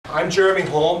I'm Jeremy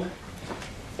Holm,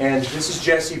 and this is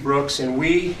Jesse Brooks, and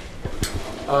we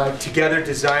together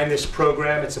designed this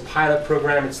program. It's a pilot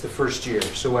program. It's the first year,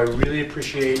 so I really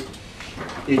appreciate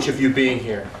each of you being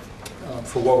here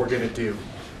for what we're going to do.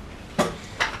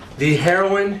 The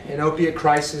heroin and opiate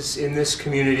crisis in this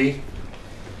community,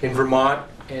 in Vermont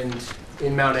and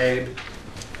in Mount Abe,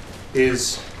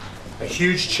 is a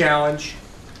huge challenge,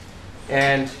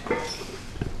 and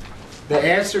the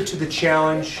answer to the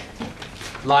challenge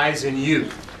lies in you,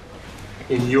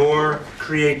 in your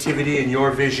creativity, in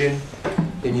your vision,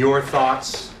 in your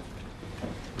thoughts,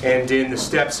 and in the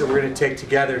steps that we're going to take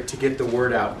together to get the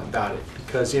word out about it,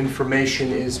 because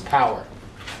information is power.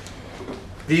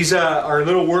 These are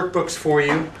little workbooks for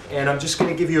you, and I'm just going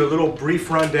to give you a little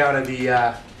brief rundown of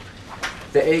the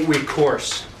 8-week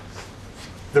course.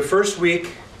 The first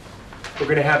week, we're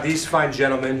going to have these fine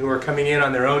gentlemen who are coming in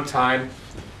on their own time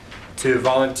to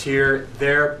volunteer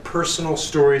their personal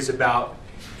stories about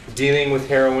dealing with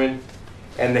heroin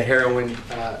and the heroin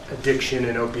addiction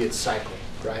and opiate cycle,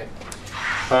 right?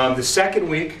 The second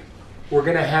week, we're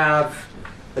going to have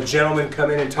a gentleman come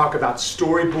in and talk about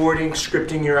storyboarding,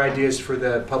 scripting your ideas for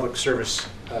the public service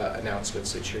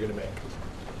announcements that you're going to make.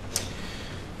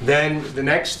 Then the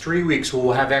next 3 weeks,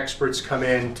 we'll have experts come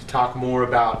in to talk more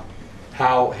about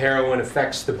how heroin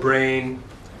affects the brain,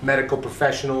 medical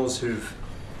professionals who've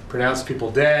pronounced people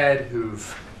dead,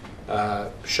 who've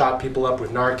shot people up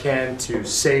with Narcan to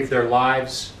save their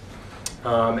lives.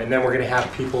 And then we're going to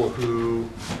have people who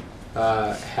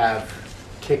have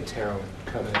kicked heroin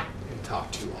come in and talk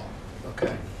to you all.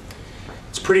 Okay?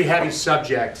 It's a pretty heavy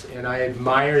subject, and I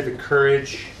admire the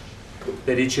courage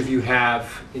that each of you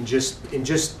have in just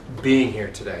being here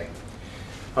today.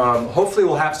 Hopefully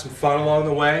we'll have some fun along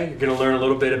the way. You're going to learn a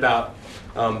little bit about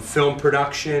film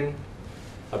production,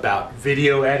 about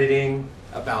video editing,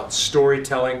 about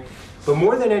storytelling. But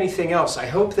more than anything else, I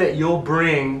hope that you'll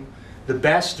bring the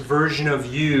best version of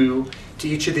you to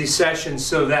each of these sessions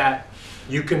so that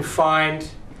you can find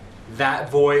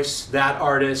that voice, that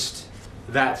artist,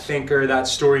 that thinker, that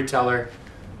storyteller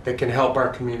that can help our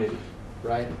community,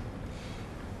 right?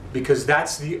 Because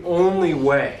that's the only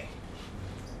way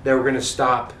that we're going to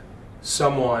stop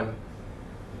someone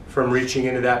from reaching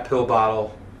into that pill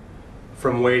bottle,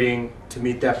 from waiting to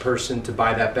meet that person to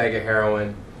buy that bag of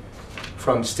heroin,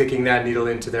 from sticking that needle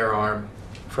into their arm,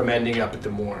 from ending up at the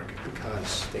morgue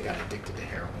because they got addicted to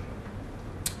heroin.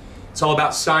 It's all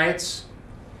about science.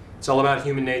 It's all about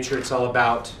human nature. It's all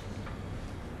about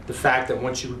the fact that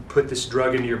once you put this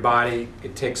drug into your body,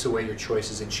 it takes away your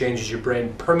choices. It changes your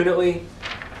brain permanently,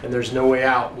 and there's no way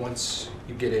out once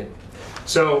you get in.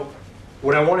 So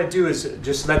what I want to do is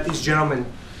just let these gentlemen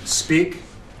speak,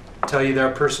 tell you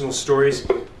their personal stories.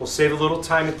 We'll save a little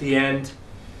time at the end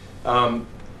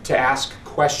to ask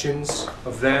questions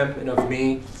of them and of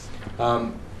me.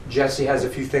 Jesse has a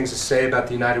few things to say about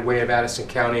the United Way of Addison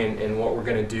County and what we're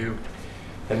going to do.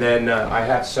 And then I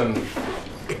have some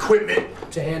equipment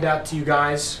to hand out to you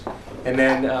guys. And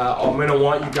then I'm going to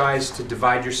want you guys to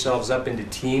divide yourselves up into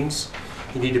teams.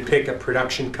 You need to pick a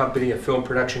production company, a film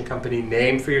production company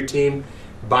name for your team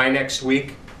by next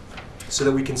week so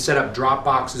that we can set up drop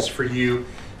boxes for you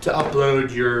to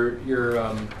upload your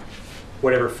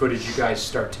whatever footage you guys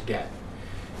start to get.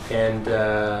 And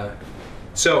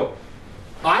so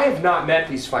I have not met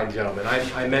these fine gentlemen.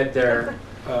 I met their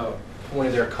one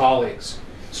of their colleagues.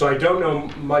 So I don't know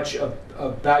much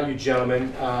about you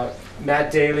gentlemen.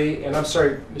 Matt Daly, and I'm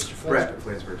sorry, Mr.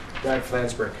 Flansburgh. Brad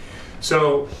Flansburgh.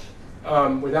 So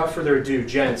without further ado,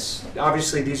 gents,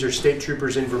 obviously these are state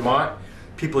troopers in Vermont,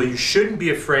 people you shouldn't be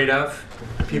afraid of,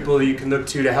 people you can look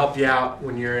to help you out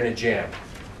when you're in a jam.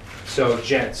 So,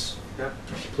 gents,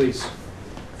 please.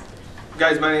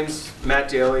 Guys, my name's Matt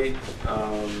Daly.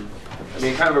 Kind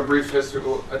of a brief history.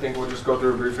 I think we'll just go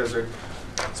through a brief history.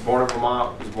 I was born in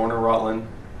Vermont, was born in Rutland,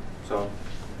 so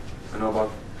I know about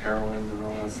heroin and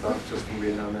all that stuff just from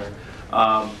being down there.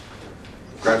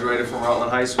 Graduated from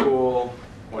Rutland High School,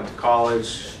 went to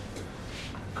college,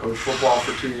 coached football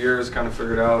for 2 years, kind of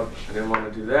figured out I didn't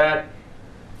want to do that.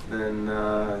 Then,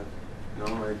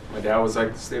 my dad was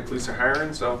like, the state police are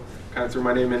hiring, so kind of threw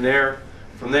my name in there.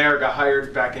 From there, got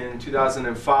hired back in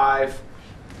 2005,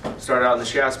 started out in the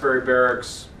Shasbury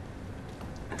Barracks,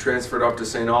 transferred up to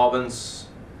St. Albans,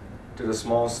 did a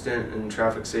small stint in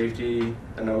traffic safety,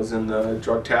 and I was in the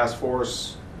drug task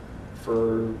force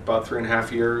for about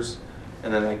 3.5 years,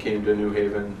 and then I came to New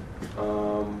Haven,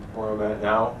 where I'm at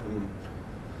now.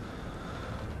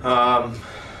 And,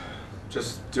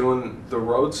 just doing the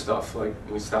road stuff, like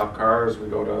we stop cars, we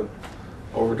go to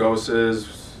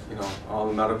overdoses, all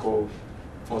the medical,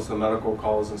 most of the medical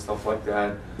calls and stuff like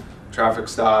that. traffic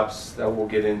stops that we'll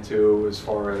get into as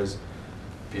far as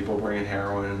people bringing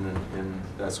heroin and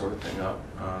that sort of thing up.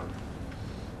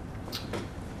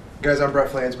 Guys, I'm Brett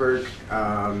Flansburgh.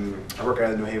 I work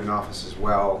out of the New Haven office as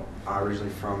well.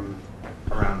 Originally from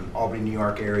around Albany, New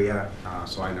York area,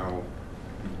 so I know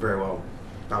very well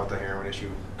about the heroin issue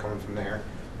coming from there.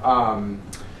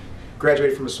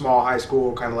 Graduated from a small high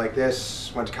school, kind of like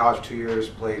this. Went to college for 2 years,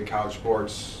 played college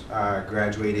sports.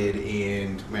 Graduated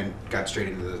and got straight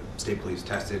into the state police,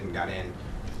 tested and got in.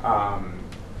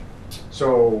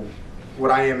 So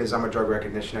what I am is I'm a drug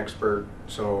recognition expert.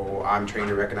 So I'm trained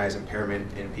to recognize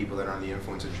impairment in people that are on the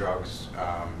influence of drugs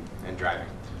and driving.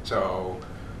 So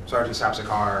sergeant stops a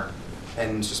car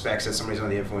and suspects that somebody's on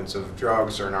the influence of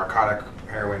drugs or narcotic,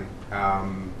 heroin.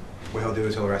 What he'll do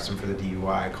is he'll arrest him for the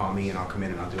DUI, call me, and I'll come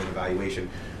in and I'll do an evaluation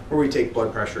where we take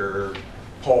blood pressure,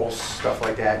 pulse, stuff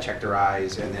like that, check their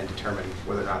eyes, and then determine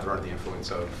whether or not they're under the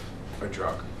influence of a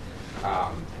drug.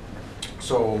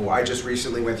 So I just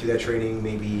recently went through that training,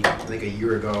 maybe I think a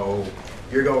year ago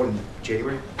in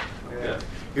January. Yeah.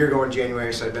 A year ago in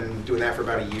January, so I've been doing that for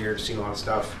about a year, seen a lot of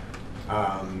stuff.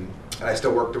 And I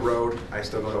still work the road. I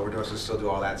still go to overdoses, still do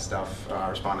all that stuff,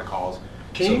 respond to calls.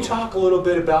 Can you talk a little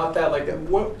bit about that? Like,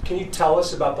 what can you tell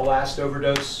us about the last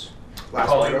overdose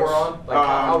call you were on? Like,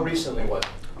 how recently was it?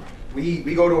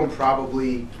 We go to them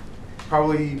probably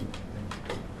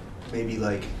maybe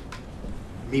like,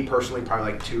 me personally,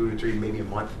 probably like 2 to 3, maybe a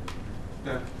month.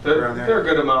 Yeah, they're a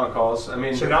good amount of calls. I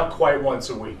mean, so not quite once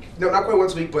a week. No, not quite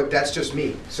once a week, but that's just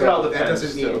me. So it all that depends,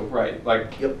 doesn't mean right.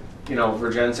 Like, yep. You know,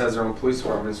 Virginia has their own police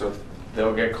department, so if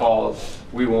they'll get called,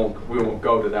 we won't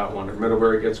go to that one. Or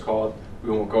Middlebury gets called, we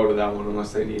won't go to that one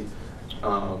unless they need.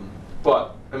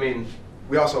 But I mean,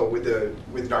 we also with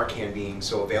Narcan being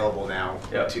so available now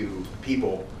to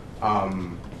people,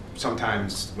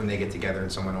 sometimes when they get together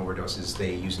and someone overdoses,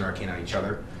 they use Narcan on each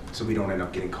other. So we don't end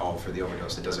up getting called for the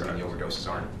overdose. It doesn't mean the overdoses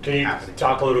aren't happening.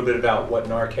 Talk a little bit about what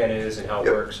Narcan is and how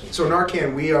it works? So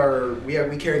Narcan, we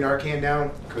carry Narcan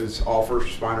now because all first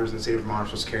responders in the state of Vermont are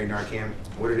supposed to carry Narcan.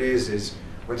 What it is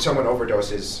when someone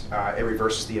overdoses, it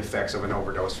reverses the effects of an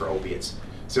overdose for opiates.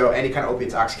 So any kind of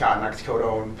opiates, Oxycontin,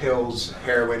 oxycodone, pills,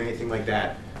 heroin, anything like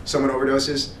that. Someone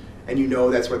overdoses, and you know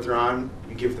that's what they're on.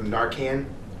 You give them Narcan,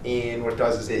 and what it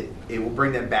does is it will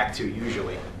bring them back to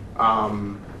usually.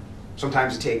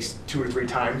 Sometimes it takes 2 or 3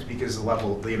 times because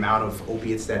the amount of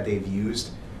opiates that they've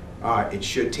used. It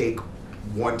should take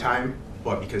 1 time,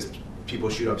 but because people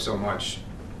shoot up so much,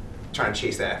 trying to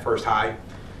chase that first high,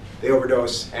 they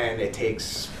overdose, and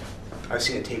I've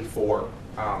seen it take 4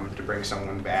 to bring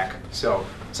someone back. So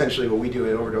essentially what we do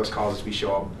in overdose calls is we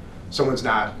show up, someone's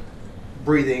not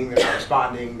breathing, they're not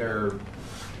responding, or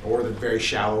they're very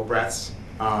shallow breaths,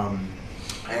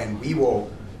 and we will,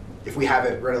 if we have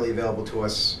it readily available to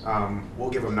us, we'll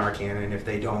give them Narcan, and if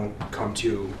they don't come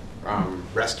to,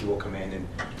 rescue will come in and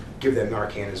give them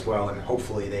Narcan as well, and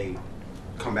hopefully they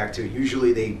come back to,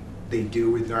 usually they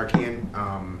do with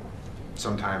Narcan,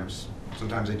 sometimes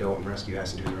they don't, and rescue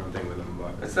has to do their own thing with them.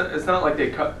 But it's not like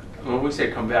they when we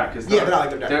say come back, it's not, they're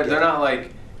not like they're not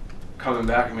like coming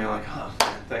back and being like, oh,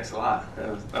 man, thanks a lot,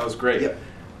 that was great. Yep.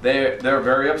 They're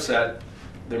very upset,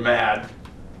 they're mad,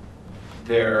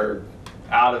 they're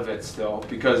out of it still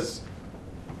because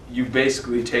you've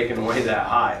basically taken away that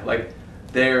high. Like,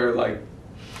 they're like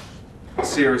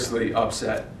seriously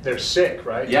upset. They're sick,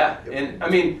 right? Yeah, and I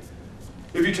mean,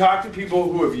 if you talk to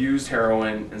people who have used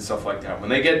heroin and stuff like that, when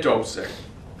they get dope sick,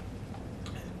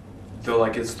 they're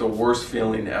like, it's the worst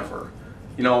feeling ever.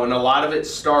 You know, and a lot of it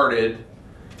started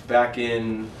back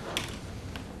in,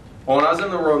 when I was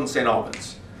on the road in St.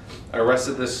 Albans. I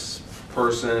arrested this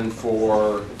person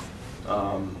for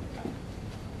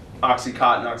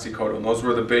Oxycontin, oxycodone. Those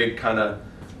were the big kind of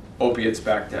opiates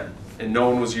back then, and no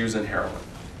one was using heroin.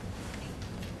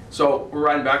 So we're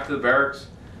riding back to the barracks,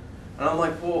 and I'm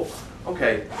like, well,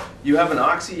 okay, you have an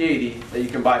Oxy 80 that you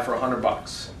can buy for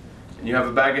 $100, and you have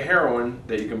a bag of heroin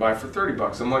that you can buy for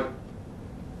 $30. I'm like,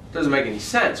 doesn't make any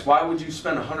sense. Why would you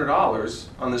spend $100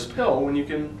 on this pill when you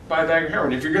can buy a bag of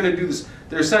heroin? If you're going to do this,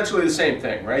 they're essentially the same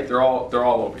thing, right? They're all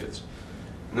opiates.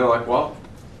 And they're like, well,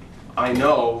 I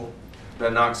know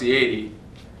that an Oxy 80,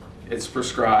 it's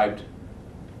prescribed,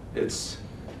 it's,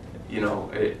 you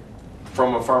know,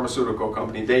 from a pharmaceutical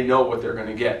company. They know what they're going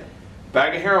to get.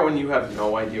 Bag of heroin, you have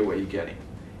no idea what you're getting.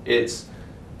 It's,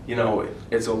 you know,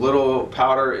 it's a little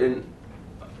powder in,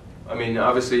 I mean,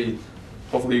 obviously,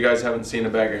 hopefully you guys haven't seen a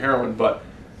bag of heroin, but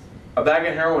a bag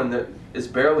of heroin that is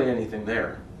barely anything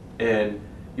there. And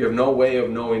you have no way of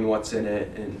knowing what's in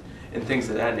it and things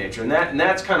of that nature. And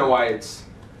that's kind of why it's,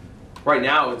 right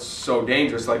now it's so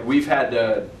dangerous. Like, we've had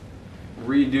to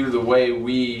redo the way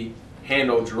we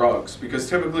handle drugs, because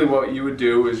typically what you would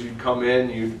do is you'd come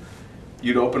in,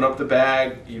 you'd open up the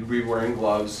bag, you'd be wearing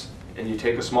gloves, and you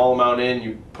take a small amount in,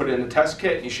 you put it in a test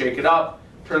kit, and you shake it up,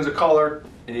 turns a color,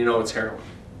 and you know it's heroin.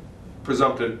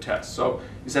 Presumptive test. So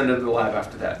you send it to the lab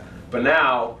after that. But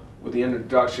now, with the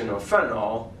introduction of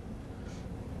fentanyl,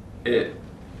 a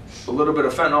little bit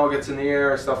of fentanyl gets in the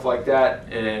air, stuff like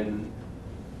that, and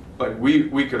like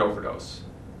we could overdose.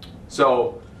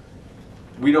 So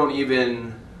we don't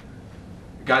even,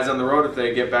 guys on the road, if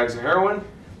they get bags of heroin,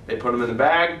 they put them in the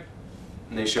bag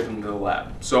and they ship them to the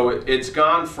lab. So it's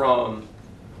gone from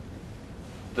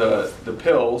the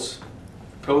pills.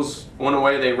 Pills went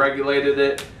away, they regulated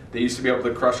it. They used to be able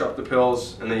to crush up the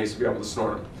pills, and they used to be able to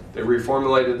snort them. They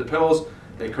reformulated the pills.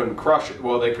 They couldn't crush it.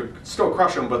 Well, they could still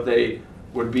crush them, but they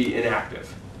would be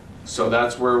inactive. So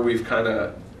that's where we've kind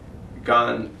of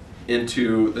gone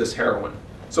into this heroin.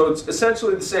 So it's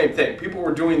essentially the same thing. People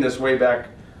were doing this way back,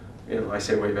 I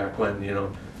say way back when,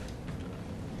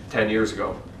 10 years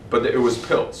ago. But it was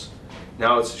pills.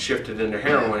 Now it's shifted into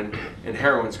heroin, and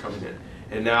heroin's coming in.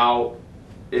 And now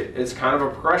it's kind of a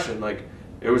progression. Like,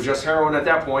 it was just heroin at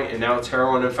that point, and now it's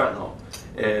heroin and fentanyl.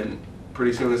 And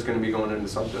pretty soon it's going to be going into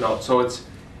something else. So it's,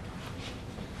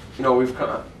 I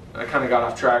kind of got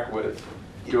off track with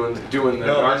doing the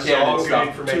Narcan and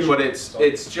stuff. But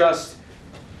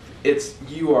it's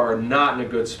you are not in a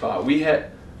good spot. We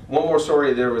had one more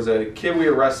story. There was a kid we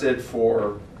arrested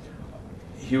for,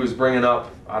 he was bringing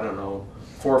up, I don't know,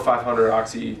 400 or 500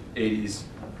 Oxy 80s.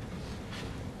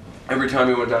 Every time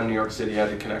he went down to New York City, he had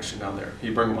a connection down there.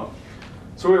 He'd bring them up.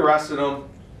 So we arrested him.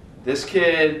 This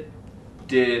kid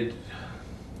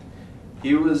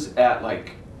he was at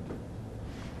like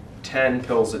 10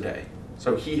 pills a day.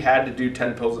 So he had to do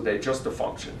 10 pills a day just to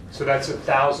function. So that's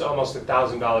almost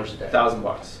 $1,000 a day.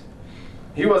 $1,000.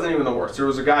 He wasn't even the worst. There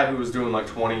was a guy who was doing like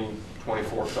 20,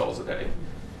 24 pills a day.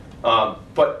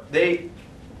 But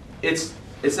it's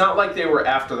not like they were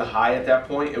after the high at that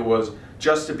point. It was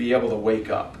just to be able to wake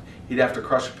up. He'd have to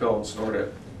crush a pill and snort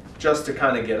it just to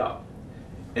kind of get up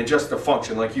and just to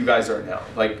function like you guys are now.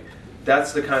 Like,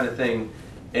 that's the kind of thing.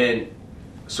 And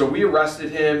so we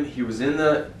arrested him. He was in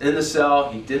the cell.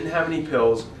 He didn't have any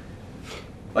pills.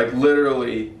 Like,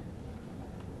 literally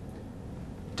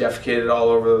defecated all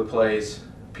over the place,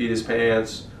 peed his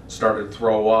pants, started to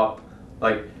throw up.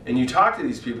 Like, and you talk to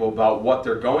these people about what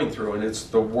they're going through, and it's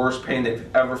the worst pain they've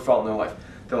ever felt in their life.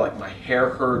 They're like, my hair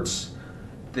hurts.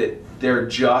 They're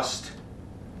just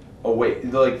awake.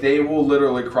 Like, they will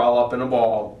literally crawl up in a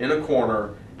ball in a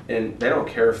corner, and they don't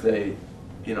care if they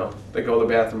go to the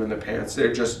bathroom in their pants.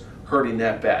 They're just hurting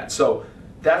that bad. So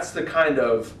that's the kind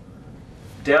of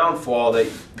downfall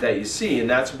that you see, and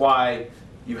that's why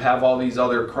you have all these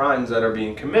other crimes that are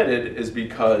being committed, is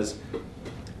because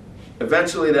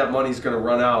eventually that money's going to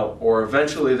run out, or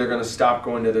eventually they're going to stop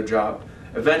going to their job.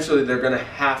 Eventually they're going to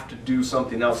have to do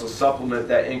something else to supplement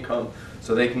that income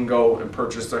so they can go and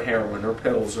purchase their heroin or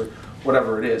pills or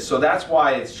whatever it is. So that's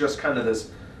why it's just kind of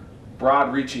this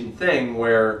broad-reaching thing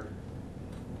where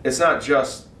it's not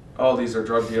just, oh, these are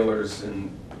drug dealers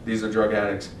and these are drug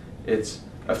addicts. It's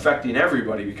affecting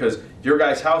everybody, because your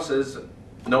guys' houses,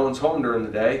 no one's home during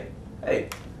the day. Hey,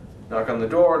 knock on the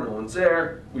door, no one's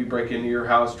there. We break into your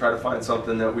house, try to find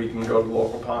something that we can go to the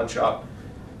local pawn shop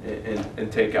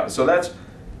and take out. So that's,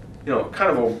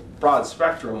 kind of a broad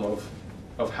spectrum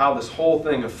of how this whole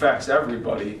thing affects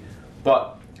everybody.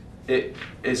 But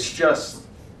it's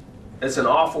an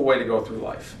awful way to go through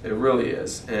life. It really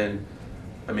is. And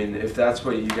I mean, if that's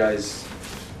what you guys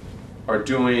are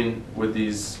doing with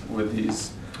these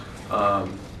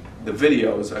the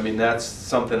videos, I mean, that's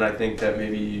something I think that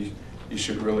maybe you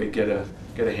should really get a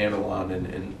handle on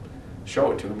and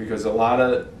show it to them, because a lot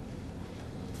of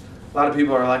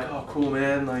people are like, oh, cool,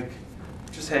 man, like,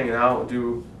 just hanging out,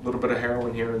 do a little bit of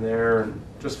heroin here and there, and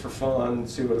just for fun,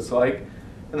 see what it's like.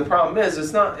 And the problem is,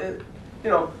 it's not,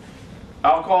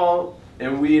 alcohol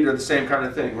and weed are the same kind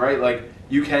of thing, right? Like,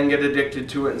 you can get addicted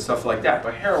to it and stuff like that,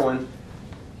 but heroin,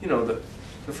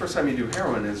 the first time you do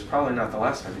heroin is probably not the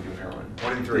last time you do heroin.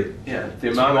 1 in 3. Yeah,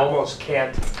 You almost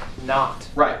can't not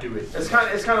do it. It's kind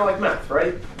of like meth,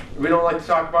 right? We don't like to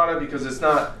talk about it because it's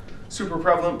not super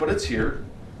prevalent, but it's here.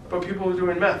 But people are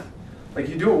doing meth. Like,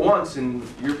 you do it once and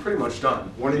you're pretty much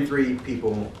done. 1 in 3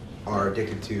 people are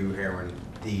addicted to heroin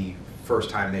the first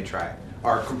time they try it,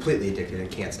 are completely addicted and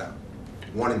can't stop.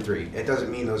 1 in 3. It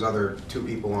doesn't mean those other 2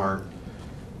 people aren't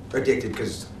addicted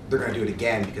because they're going to do it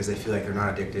again because they feel like they're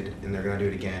not addicted, and they're going to do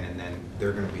it again, and then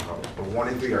they're going to be hooked. But 1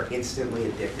 in 3 are instantly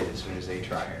addicted as soon as they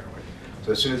try heroin.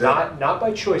 So as soon as not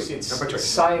by choice, it's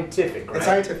scientific, right? It's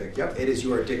scientific. Yep, it is.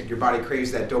 You are addicted. Your body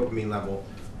craves that dopamine level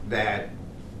that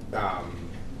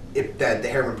that the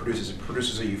heroin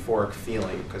produces a euphoric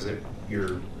feeling because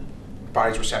your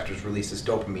body's receptors release this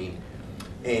dopamine,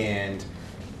 and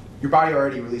your body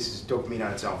already releases dopamine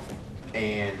on its own.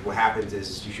 And what happens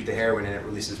is you shoot the heroin and it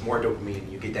releases more dopamine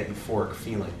and you get that euphoric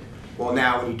feeling. Well,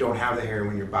 now when you don't have the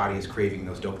heroin, your body is craving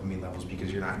those dopamine levels because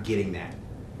you're not getting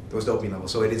those dopamine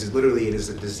levels. So it is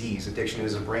a disease. Addiction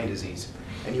is a brain disease.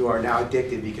 And you are now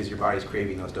addicted because your body's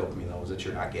craving those dopamine levels that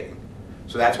you're not getting.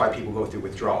 So that's why people go through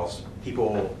withdrawals.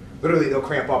 People, literally, they'll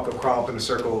cramp up, they'll crawl up in a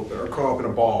circle, or crawl up in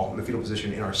a ball in the fetal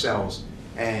position in our cells,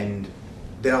 and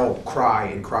they'll cry,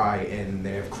 and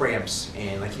they have cramps,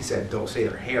 and like he said, they'll say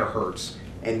their hair hurts,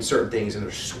 and certain things, and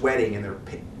they're sweating, and they're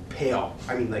pale.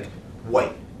 I mean, like,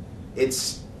 white.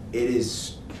 It's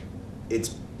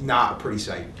not a pretty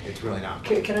sight. It's really not.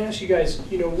 Can I ask you guys,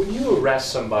 when you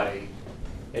arrest somebody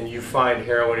and you find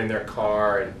heroin in their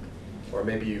car, or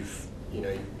maybe you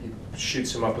shoot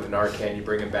some up with an Narcan, you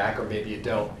bring them back, or maybe you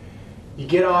don't. You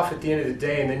get off at the end of the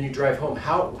day and then you drive home.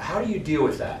 How do you deal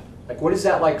with that? Like, what is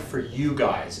that like for you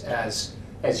guys as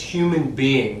human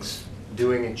beings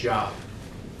doing a job?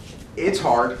 It's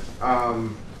hard.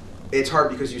 It's hard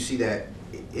because you see that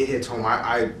it hits home.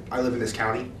 I live in this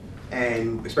county,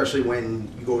 and especially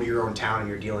when you go to your own town and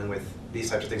you're dealing with these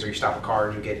types of things, or you stop a car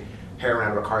and you get heroin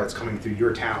out of a car that's coming through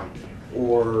your town,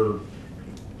 or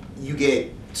you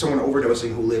get someone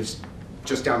overdosing who lives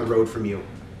just down the road from you,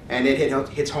 and it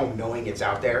hits home knowing it's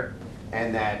out there,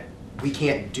 and that we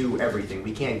can't do everything.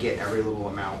 We can't get every little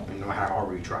amount, and no matter how hard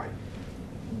we try,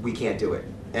 we can't do it.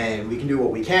 And we can do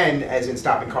what we can, as in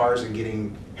stopping cars and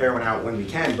getting heroin out when we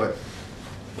can, but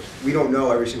we don't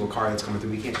know every single car that's coming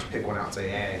through. We can't just pick one out and say,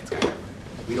 hey, it's got it.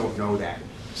 We don't know that.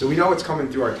 So we know it's coming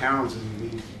through our towns,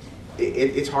 and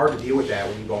it's hard to deal with that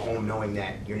when you go home knowing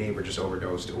that your neighbor just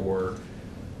overdosed, or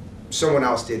someone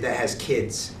else did that has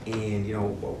kids. And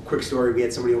a quick story, we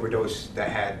had somebody overdose that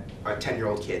had a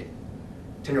 10-year-old kid.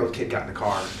 10-year-old kid got in the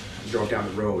car and drove down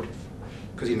the road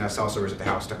because he didn't have cell service at the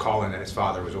house to call in that his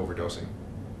father was overdosing.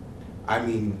 I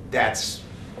mean, that's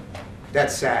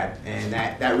sad, and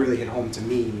that really hit home to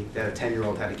me, that a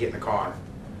 10-year-old had to get in the car,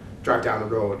 drive down the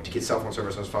road to get cell phone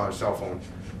service on his father's cell phone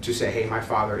to say, hey, my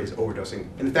father is overdosing.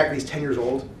 And the fact that he's 10 years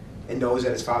old and knows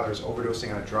that his father is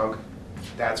overdosing on a drug,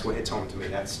 that's what hits home to me.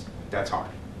 That's hard.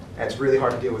 That's really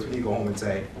hard to deal with when you go home and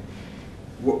say,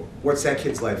 what's that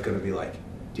kid's life going to be like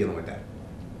dealing with that?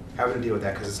 Having to deal with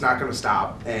that, because it's not going to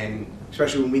stop. And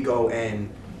especially when we go and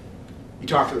you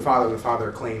talk to the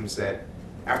father claims that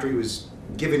after he was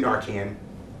given Narcan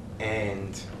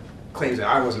and claims that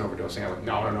I wasn't overdosing. I went,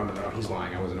 no, he's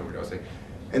lying, I wasn't overdosing.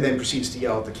 And then proceeds to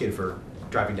yell at the kid for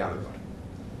driving down the road.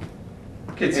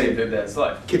 Kid saved dad's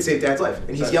life. Kid saved dad's life.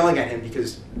 And he's yelling at him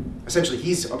because essentially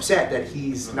he's upset that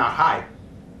he's not high.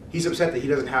 He's upset that he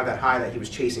doesn't have that high that he was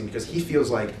chasing, because he feels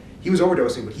like he was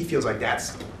overdosing, but he feels like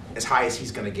that's as high as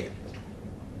he's going to get.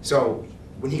 So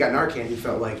when he got Narcan, he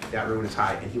felt like that ruined his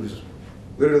high, and he was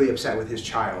literally upset with his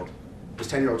child, his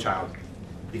 10-year-old child,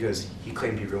 because he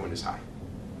claimed he ruined his high.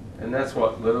 And that's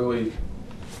what, literally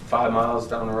 5 miles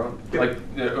down the road? Yeah. Like,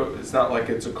 it's not like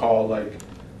it's a call like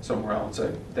somewhere else.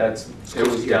 Like, it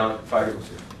was down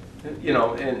 5.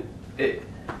 And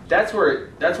that's where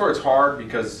it's hard,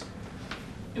 because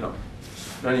none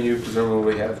of you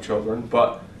presumably have children,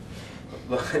 but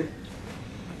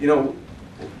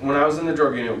when I was in the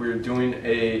drug unit, we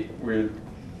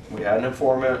had an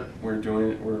informant. We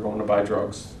were going to buy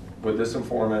drugs with this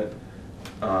informant.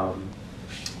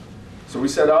 So we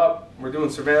set up, we're doing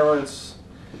surveillance.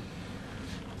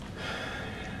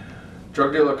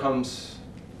 Drug dealer comes,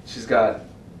 she's got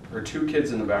her 2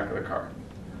 kids in the back of the car.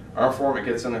 Our informant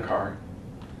gets in the car.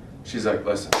 She's like,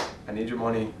 listen, I need your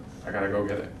money, I gotta go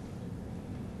get it.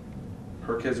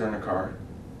 Her kids are in the car.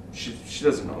 She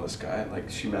doesn't know this guy, like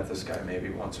she met this guy maybe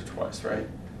once or twice, right?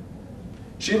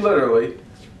 She literally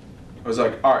was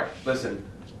like, all right, listen.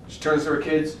 She turns to her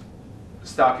kids,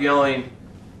 stop yelling,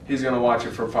 he's gonna watch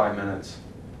it for 5 minutes.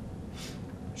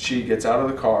 She gets out of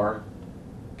the car,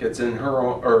 gets in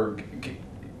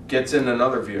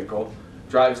another vehicle,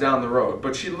 drives down the road.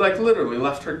 But she literally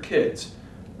left her kids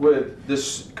with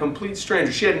this complete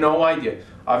stranger. She had no idea.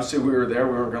 Obviously we were there,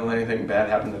 we weren't gonna let anything bad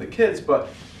happen to the kids, but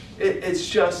it's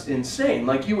just insane.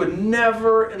 Like, you would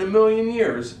never in a million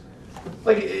years,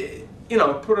 put it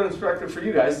in perspective for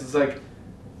you guys, it's like,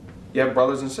 you have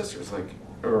brothers and sisters,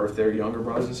 or if they're younger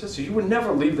brothers and sisters, you would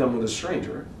never leave them with a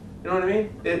stranger. You know what I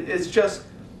mean?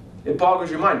 It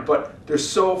boggles your mind, but they're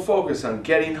so focused on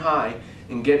getting high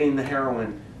and getting the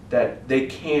heroin that they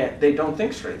don't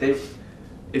think straight.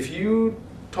 If you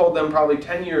told them probably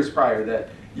 10 years prior that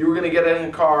you were going to get in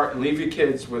a car and leave your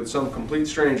kids with some complete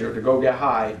stranger to go get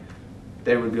high,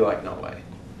 they would be like, no way.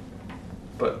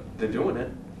 But they're doing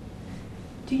it.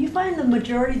 Do you find the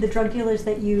majority of the drug dealers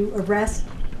that you arrest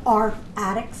are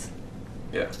addicts?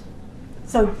 Yeah.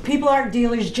 So people aren't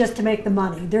dealers just to make the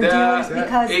money. They're dealers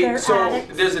because they're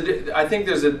addicts. I think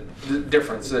there's a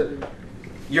difference. That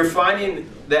you're finding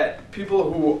that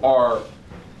people who are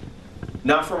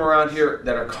not from around here,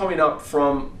 that are coming up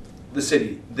from the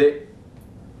city, they're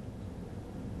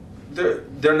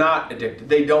not addicted.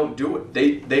 They don't do it.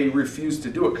 They refuse to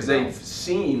do it because they've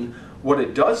seen what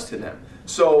it does to them.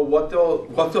 So what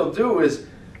they'll do is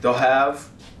they'll have,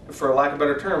 for lack of a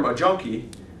better term, a junkie.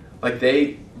 Like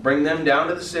they bring them down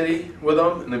to the city with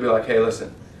them, and they'll be like, "Hey,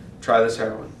 listen, try this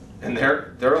heroin." And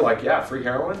they're like, "Yeah, free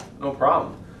heroin, no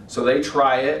problem." So they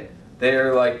try it.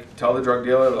 They're like, tell the drug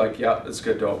dealer, like, "Yeah, it's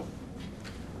good dope."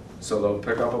 So they'll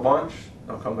pick up a bunch.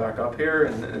 They'll come back up here,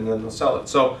 and then they'll sell it.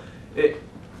 So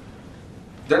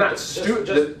they're not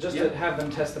stupid. Just to have them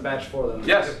test the batch for them.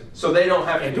 Yes, so they don't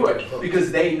have to do it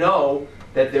because they know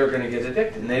that they're going to get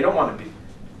addicted, and they don't want to be.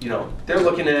 You know, they're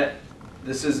looking at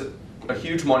this is a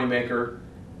huge moneymaker,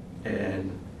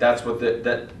 and that's what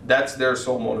that's their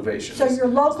sole motivation. So your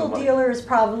local dealer is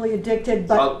probably addicted,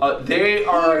 but they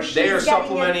are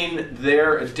supplementing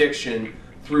their addiction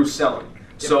through selling.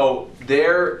 Yep. So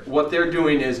what they're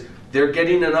doing is they're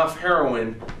getting enough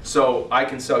heroin so I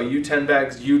can sell you 10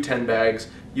 bags, you 10 bags,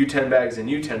 you 10 bags, and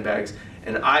you 10 bags,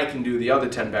 and I can do the other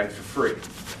 10 bags for free.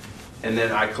 And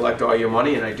then I collect all your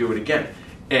money and I do it again.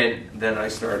 And then I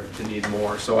start to need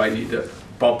more, so I need to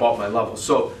bump up my level.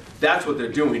 So that's what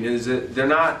they're doing, is that they're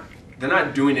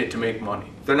not doing it to make money.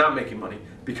 They're not making money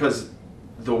because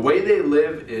the way they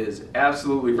live is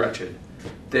absolutely wretched.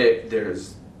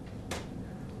 The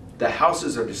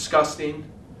houses are disgusting,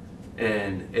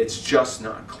 and it's just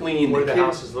not clean. What do the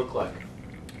houses look like?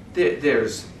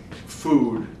 There's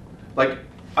food. Like,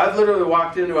 I've literally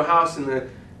walked into a house and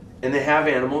they have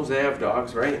animals, they have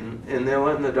dogs, right? And they're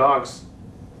letting the dogs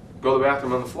go to the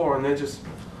bathroom on the floor, and they just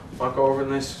walk over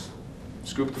and they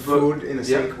scoop the food in the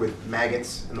sink with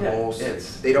maggots in the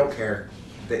holes. They don't care.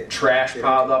 Trash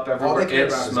piled up everywhere.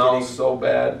 It smells so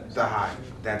bad. The high.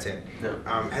 That's it. No.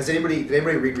 Did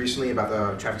anybody read recently about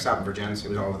the traffic stop in Virginia? It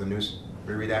was all over the news.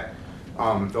 Did you read that?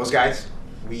 Those guys,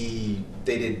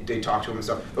 they talked to them and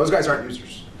stuff. Those guys aren't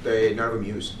users. None of them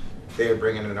use. They're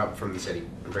bringing it up from the city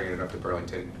and bringing it up to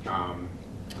Burlington.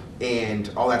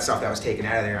 And all that stuff that was taken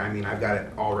out of there, I mean, I've got it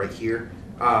all right here.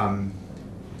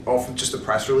 All from just a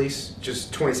press release,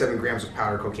 just 27 grams of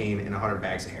powder cocaine and 100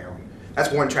 bags of heroin.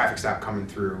 That's one traffic stop coming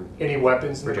through. Any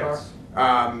weapons in the car?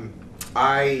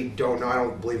 I don't know. I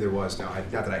don't believe there was. No,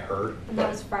 not that I heard. And that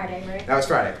was Friday, right? That was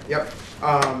Friday. Yep.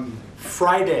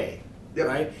 Friday. Yep.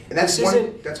 Right. And this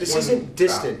isn't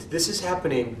distant. This is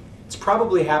happening. It's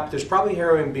probably There's probably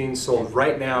heroin being sold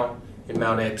right now in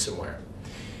Mount Abe somewhere,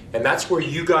 and that's where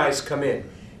you guys come in.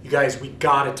 You guys, we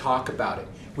got to talk about it.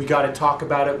 We got to talk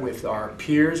about it with our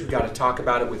peers. We got to talk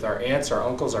about it with our aunts, our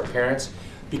uncles, our parents,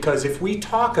 because if we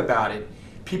talk about it,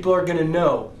 people are going to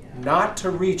know not to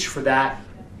reach for that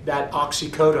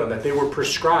oxycodone that they were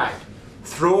prescribed.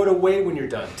 Throw it away when you're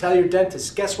done. Tell your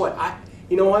dentist, guess what?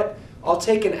 You know what? I'll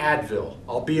take an Advil.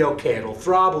 I'll be okay. It'll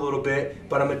throb a little bit,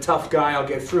 but I'm a tough guy. I'll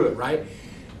get through it, right?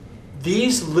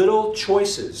 These little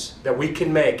choices that we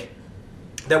can make,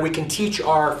 that we can teach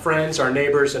our friends, our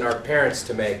neighbors, and our parents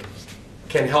to make,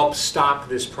 can help stop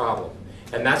this problem.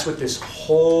 And that's what this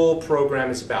whole program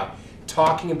is about.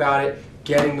 Talking about it,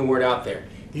 getting the word out there.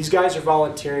 These guys are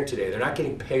volunteering today. They're not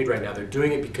getting paid right now. They're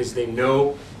doing it because they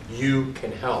know you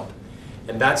can help.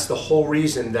 And that's the whole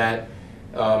reason that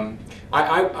I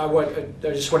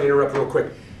just want to interrupt real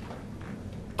quick.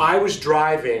 I was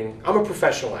driving. I'm a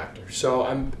professional actor, so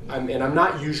I'm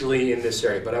not usually in this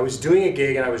area, but I was doing a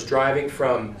gig and I was driving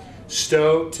from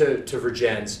Stowe to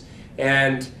Virgins,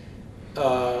 and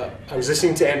I was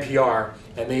listening to NPR,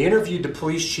 and they interviewed the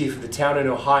police chief of the town in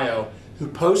Ohio, who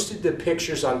posted the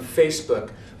pictures on Facebook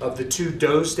of the two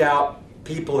dozed out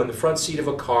people in the front seat of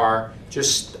a car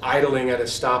just idling at a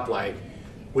stoplight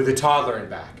with a toddler in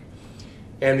back.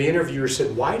 And the interviewer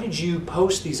said, "Why did you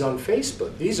post these on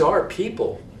Facebook? These are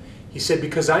people." He said,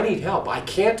 "Because I need help. I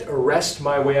can't arrest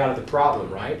my way out of the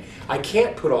problem, right? I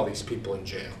can't put all these people in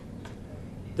jail.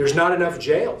 There's not enough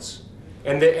jails.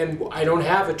 And I don't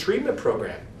have a treatment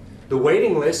program. The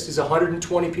waiting list is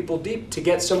 120 people deep to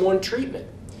get someone treatment."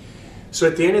 So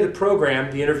at the end of the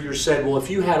program, the interviewer said, "Well, if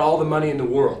you had all the money in the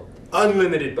world,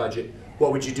 unlimited budget,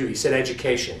 what would you do?" He said,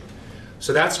 "Education."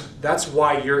 So that's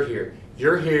why you're here.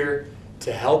 You're here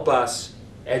to help us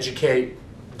educate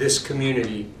this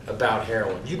community about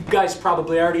heroin. You guys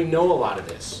probably already know a lot of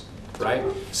this, right?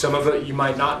 Some of it you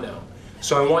might not know.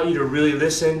 So I want you to really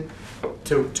listen.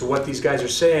 to what these guys are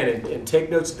saying and take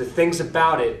notes of the things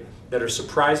about it that are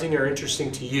surprising or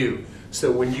interesting to you.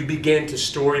 So when you begin to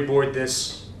storyboard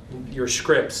your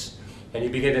scripts, and you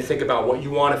begin to think about what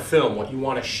you want to film, what you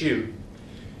want to shoot,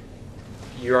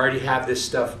 you already have this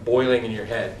stuff boiling in your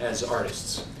head as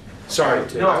artists. Sorry.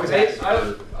 No, I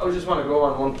just want to go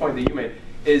on one point that you made,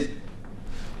 is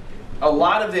a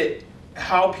lot of it,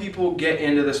 how people get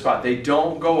into the spot. They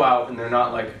don't go out and they're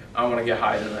not like, I want to get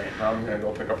high tonight, and I'm going to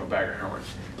go pick up a bag of heroin.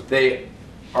 They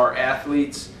are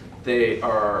athletes, they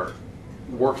are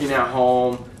working at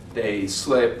home, they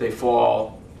slip, they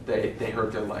fall, they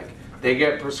hurt their leg. They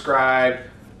get prescribed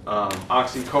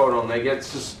oxycodone, they get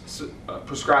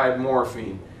prescribed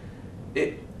morphine.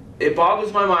 It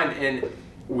boggles my mind, and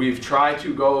we've tried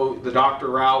to go the doctor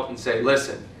route and say,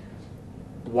 listen,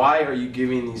 why are you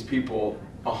giving these people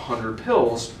 100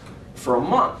 pills for a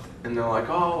month? And they're like,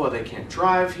 oh, well, they can't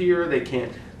drive here, they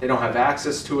don't have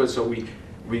access to it, so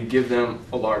we give them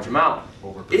a large amount.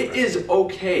 It is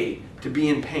okay to be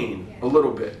in pain a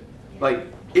little bit. Like,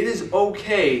 it is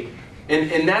okay,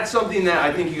 and that's something that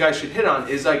I think you guys should hit on,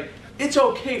 is like, it's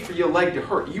okay for your leg to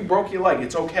hurt. You broke your leg,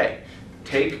 it's okay.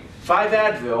 Take 5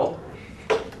 Advil,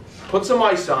 put some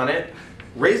ice on it,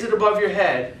 raise it above your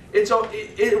head.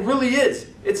 It really is.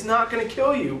 It's not going to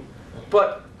kill you,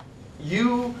 but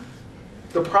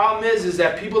the problem is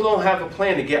that people don't have a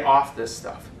plan to get off this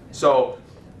stuff. So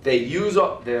they're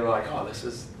like, oh,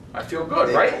 I feel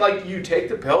good, right? Like, you take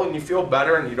the pill and you feel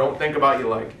better and you don't think about your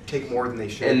leg. Take more than they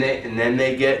should.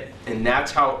 And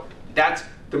that's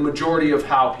the majority of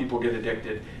how people get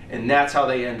addicted. And that's how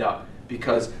they end up,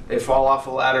 because they fall off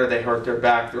a ladder, they hurt their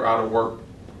back, they're out of work.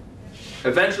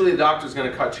 Eventually the doctor's going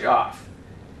to cut you off.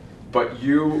 But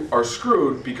you are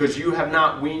screwed because you have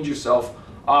not weaned yourself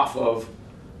off of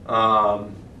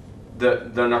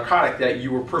the narcotic that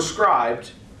you were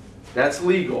prescribed. That's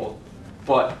legal,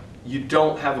 but you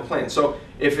don't have a plan. So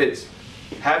if it's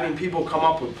having people come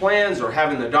up with plans, or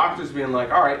having the doctors being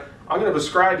like, all right, I'm going to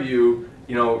prescribe you,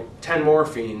 10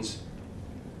 morphines,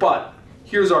 but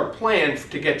here's our plan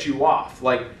to get you off.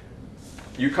 Like,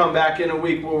 you come back in a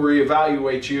week, we'll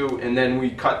reevaluate you, and then we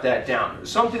cut that down.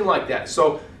 Something like that.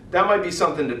 So that might be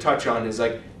something to touch on, is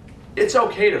like, it's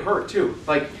okay to hurt too.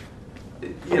 Like,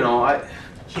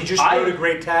 He just wrote a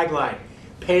great tagline.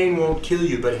 Pain won't kill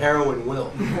you, but heroin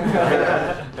will.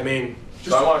 I mean,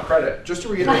 so I want credit. Just to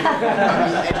reiterate, on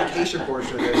the education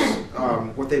portion of this,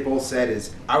 what they both said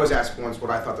is, I was asked once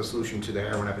what I thought the solution to the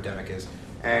heroin epidemic is,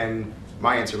 and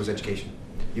my answer was education.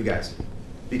 You guys.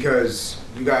 Because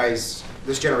you guys,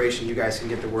 this generation, you guys can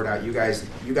get the word out. You guys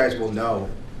will know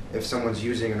if someone's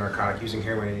using a narcotic, using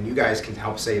heroin, and you guys can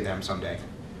help save them someday.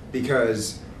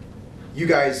 Because you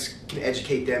guys can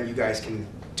educate them, you guys can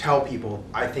tell people,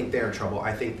 I think they're in trouble,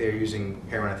 I think they're using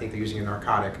heroin, I think they're using a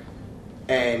narcotic,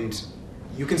 and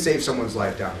you can save someone's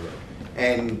life down the road.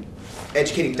 And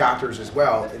educating doctors as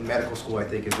well in medical school, I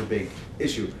think, is a big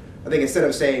issue. I think instead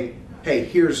of saying, hey,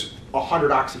 here's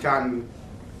 100 OxyContin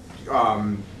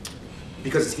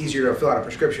because it's easier to fill out a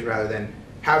prescription, rather than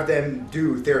have them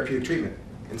do therapeutic treatment.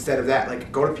 Instead of that,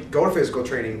 like, go to physical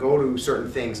training, go to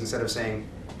certain things, instead of saying,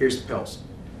 here's the pills.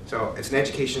 So it's an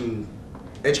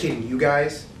educating you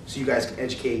guys, so you guys can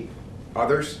educate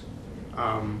others,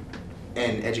 and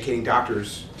educating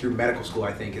doctors through medical school,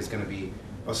 I think, is going to be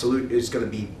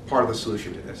part of the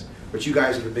solution to this. But you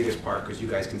guys are the biggest part, because you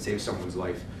guys can save someone's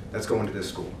life that's going to this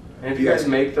school. And if you guys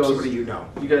make those, somebody you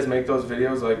guys make those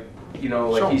videos, like,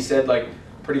 like he said, like,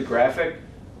 pretty graphic.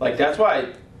 Like, that's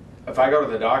why if I go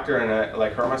to the doctor and I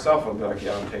like hurt myself, I'll be like,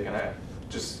 yeah, I'm taking that.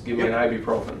 Just give me an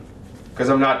ibuprofen, because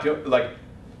I'm not doing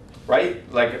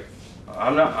right. Like,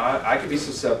 I could be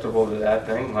susceptible to that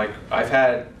thing. Like, I've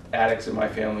had addicts in my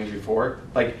family before.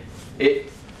 Like,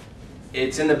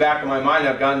 it's in the back of my mind.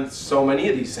 I've done so many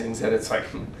of these things that it's like,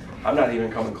 I'm not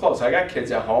even coming close. I got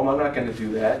kids at home. I'm not going to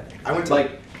do that. I went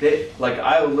to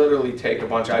I literally take a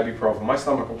bunch of ibuprofen. My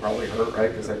stomach will probably hurt, right?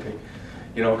 Because I take,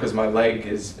 because my leg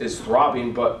is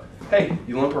throbbing. But hey,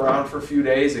 you limp around for a few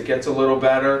days. It gets a little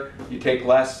better. You take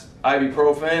less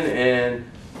ibuprofen, and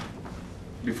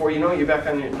before you know it, you're back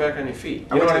on your feet.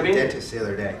 You know what I mean? I went to the dentist the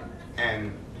other day,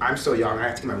 and I'm still young. I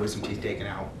have to get my wisdom teeth taken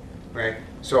out, right?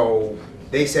 So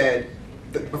they said,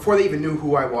 before they even knew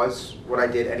who I was, what I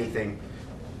did, anything,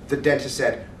 the dentist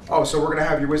said, oh, so we're going to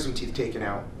have your wisdom teeth taken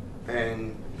out.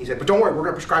 And he said, but don't worry, we're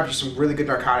going to prescribe you some really good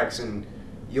narcotics, and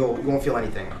you won't feel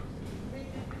anything.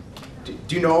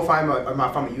 Do you know if I'm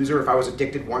a user, if I was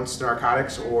addicted once to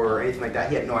narcotics or anything like that?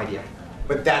 He had no idea.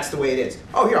 But that's the way it is.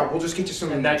 Oh, here, we'll just get you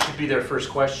some. And that should be their first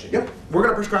question. Yep. We're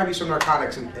going to prescribe you some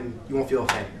narcotics, and you won't feel a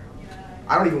thing.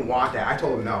 I don't even want that. I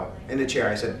told him no. In the chair,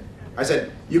 I said, I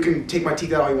said, you can take my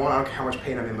teeth out all you want, I don't care how much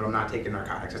pain I'm in, but I'm not taking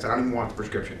narcotics. I said, I don't even want the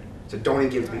prescription. I said, don't even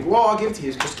give it to me. Well, I'll give it to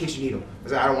you just in case you need them. I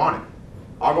said, I don't want it.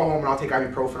 I'll go home and I'll take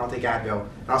ibuprofen, I'll take Advil,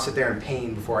 and I'll sit there in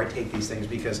pain before I take these things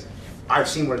because I've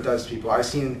seen what it does to people. I've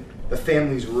seen the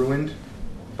families ruined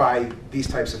by these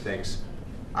types of things.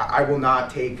 I will not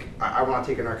take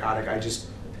a narcotic.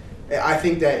 I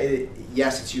think that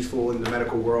yes, it's useful in the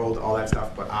medical world, all that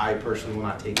stuff, but I personally will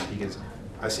not take it because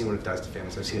I've seen what it does to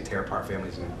families. I've seen it tear apart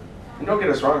families. And don't get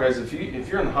us wrong, guys. If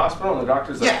you're in the hospital and the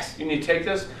doctor's like, yes, you need to take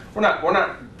this, we're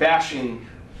not bashing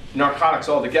narcotics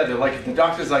altogether. Like if the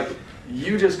doctor's like,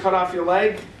 you just cut off your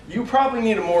leg, you probably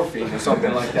need a morphine or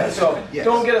something like that. So yes.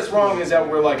 Don't get us wrong, is that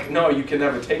we're like, no, you can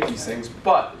never take these things.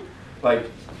 But like,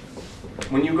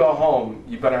 when you go home,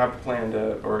 you better have a plan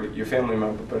to, or your family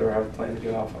member better have a plan to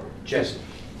get off of it. Jesse.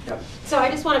 Yeah. So I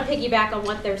just want to piggyback on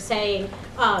what they're saying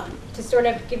to sort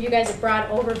of give you guys a broad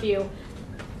overview.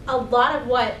 A lot of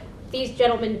what these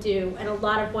gentlemen do and a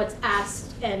lot of what's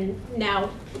asked and now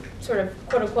sort of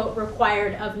quote unquote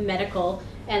required of medical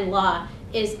and law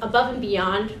is above and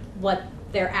beyond what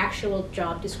their actual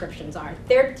job descriptions are.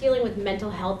 They're dealing with mental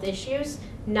health issues,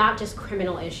 not just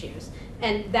criminal issues.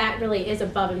 And that really is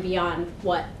above and beyond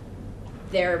what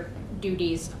their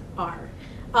duties are.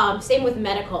 Same with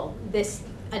medical. This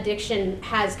addiction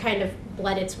has kind of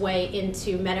bled its way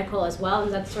into medical as well,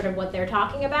 and that's sort of what they're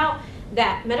talking about.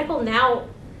 That medical now,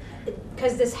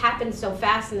 because this happened so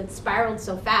fast and it spiraled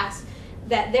so fast,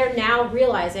 that they're now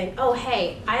realizing, oh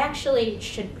hey, I actually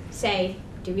should say,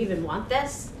 do we even want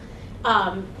this?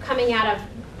 Coming out of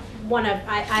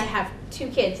I have 2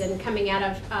 kids, and coming out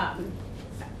of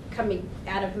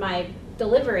my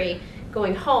delivery,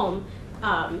 going home,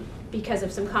 because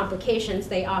of some complications,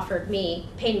 they offered me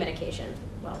pain medication.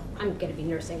 Well, I'm going to be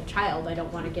nursing a child. I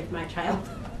don't want to give my child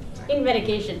pain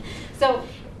medication. So,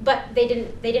 but they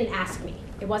didn't ask me.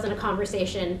 It wasn't a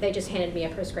conversation. They just handed me a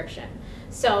prescription.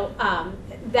 So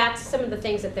that's some of the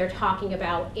things that they're talking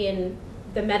about in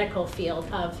the medical field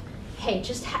of, hey,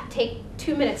 just take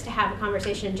 2 minutes to have a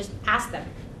conversation and just ask them,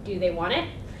 do they want it?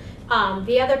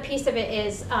 The other piece of it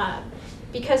is,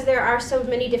 because there are so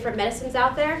many different medicines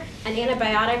out there, an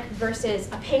antibiotic versus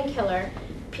a painkiller,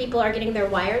 people are getting their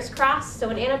wires crossed. So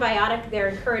an antibiotic, they're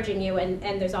encouraging you,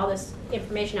 and there's all this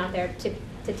information out there to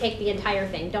take the entire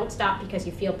thing. Don't stop because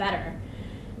you feel better.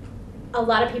 A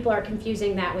lot of people are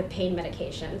confusing that with pain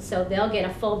medication. So they'll get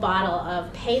a full bottle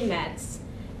of pain meds,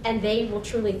 and they will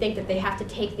truly think that they have to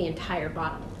take the entire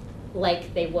bottle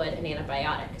like they would an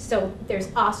antibiotic. So there's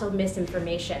also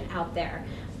misinformation out there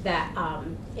that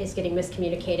is getting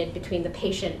miscommunicated between the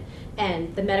patient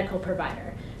and the medical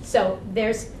provider. So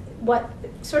there's what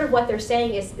they're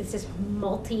saying is it's just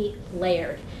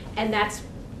multi-layered, and that's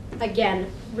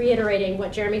again reiterating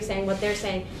what Jeremy's saying, what they're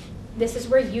saying. This is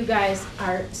where you guys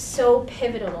are so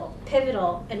pivotal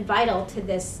and vital to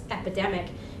this epidemic.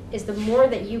 Is the more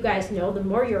that you guys know, the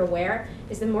more you're aware,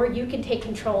 is the more you can take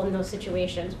control in those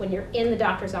situations. When you're in the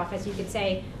doctor's office, you could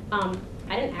say, I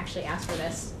didn't actually ask for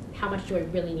this. How much do I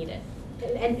really need it?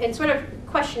 And sort of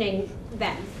questioning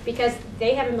them, because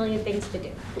they have a million things to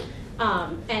do.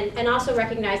 And also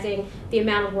recognizing the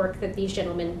amount of work that these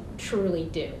gentlemen truly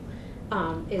do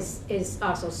is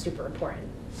also super important.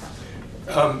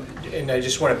 And I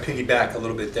just want to piggyback a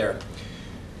little bit there.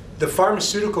 The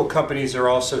pharmaceutical companies are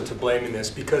also to blame in this,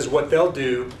 because what they'll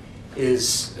do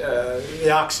is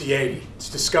the oxy-80. It's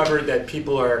discovered that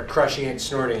people are crushing it and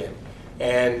snorting it.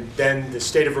 And then the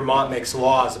state of Vermont makes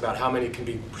laws about how many can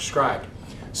be prescribed.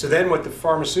 So then what the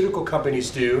pharmaceutical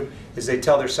companies do is they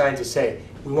tell their scientists, hey,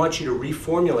 we want you to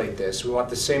reformulate this. We want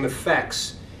the same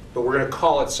effects, but we're going to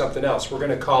call it something else. We're going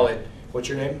to call it, what's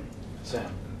your name?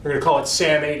 Sam. We're going to call it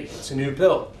SAM80. It's a new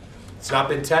pill. It's not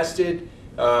been tested.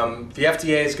 The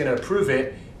FDA is going to approve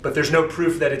it, but there's no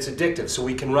proof that it's addictive. So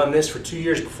we can run this for 2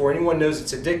 years before anyone knows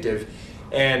it's addictive,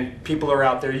 and people are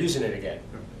out there using it again.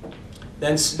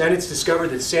 Then it's discovered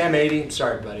that SAM80,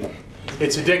 sorry buddy,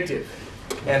 it's addictive.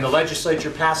 And the legislature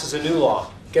passes a new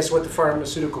law. Guess what the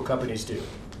pharmaceutical companies do?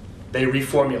 They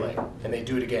reformulate, and they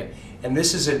do it again. And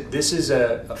this is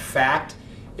a fact.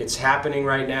 It's happening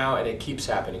right now, and it keeps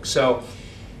happening. So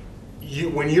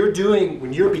when you're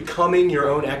becoming your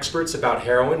own experts about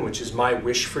heroin, which is my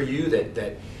wish for you,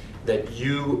 that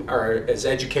you are as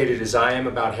educated as I am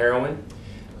about heroin,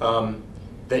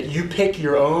 that you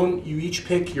each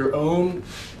pick your own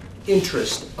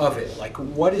interest of it. Like,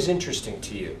 what is interesting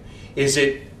to you? Is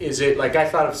it like, I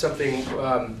thought of something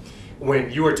when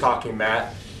you were talking,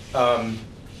 Matt,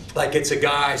 like it's a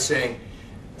guy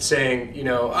saying, you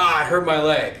know, I hurt my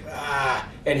leg,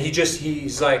 and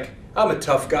he's like, I'm a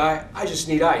tough guy, I just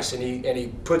need ice. And he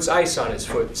puts ice on his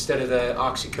foot instead of the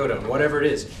oxycodone, whatever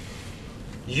it is.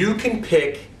 You can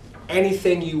pick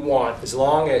anything you want as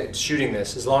long as shooting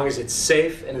this, as long as it's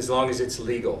safe and as long as it's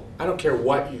legal. I don't care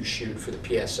what you shoot for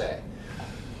the PSA.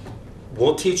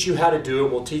 We'll teach you how to do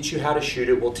it, we'll teach you how to shoot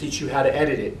it, we'll teach you how to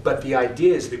edit it, but the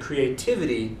idea is the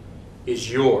creativity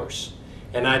is yours.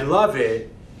 And I'd love it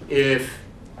if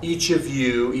each of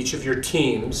your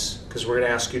teams, because we're going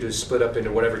to ask you to split up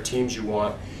into whatever teams you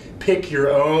want, pick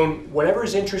your own, whatever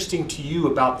is interesting to you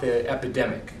about the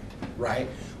epidemic, right?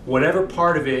 Whatever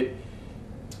part of it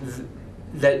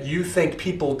that you think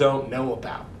people don't know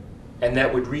about, and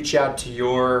that would reach out to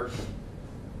your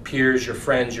peers, your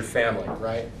friends, your family,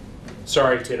 right?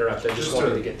 Sorry to interrupt, I just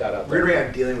wanted to get that out there. Weird way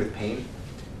I'm dealing with pain.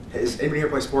 Has anybody here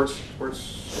play sports?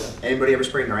 Yeah. Anybody ever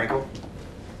sprained their ankle?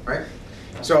 Right?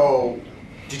 So,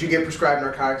 did you get prescribed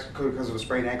narcotics because of a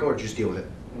sprained ankle, or did you just deal with it?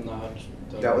 No, I just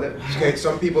Dealt with it? Okay,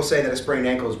 some people say that a sprained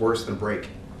ankle is worse than a break.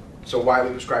 So why are we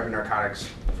prescribing narcotics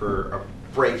for a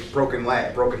broken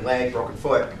leg, broken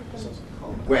foot?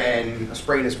 When a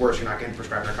sprain is worse, you're not getting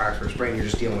prescribed narcotics for a sprain, you're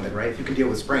just dealing with it, right? If you can deal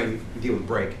with sprain, you can deal with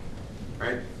break,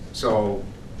 right? So,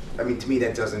 I mean, to me,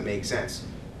 that doesn't make sense.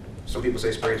 Some people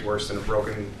say sprain's worse than a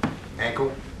broken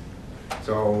ankle.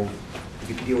 So, if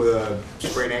you can deal with a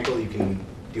sprained ankle, you can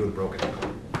deal with a broken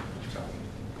ankle. So.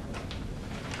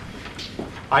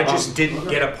 I just didn't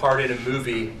get a part in a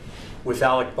movie with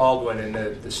Alec Baldwin,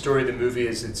 and the story of the movie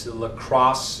is it's a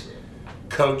lacrosse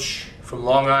coach from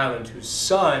Long Island whose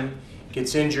son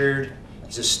gets injured.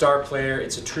 He's a star player.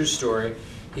 It's a true story.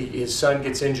 His son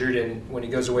gets injured, and when he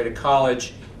goes away to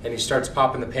college, and he starts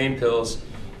popping the pain pills,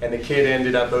 and the kid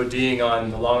ended up ODing on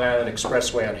the Long Island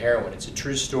Expressway on heroin. It's a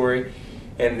true story,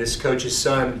 and this coach's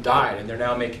son died, and they're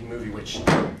now making a movie, which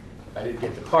I didn't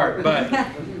get the part, but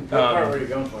what part were you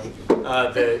going for?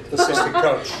 the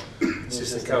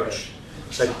assistant coach.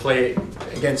 So I play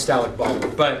against Alec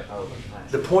Baldwin. But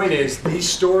the point is, these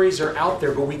stories are out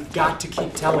there, but we've got to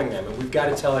keep telling them, and we've got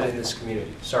to tell it in this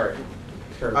community. Sorry.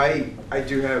 I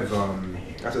do have,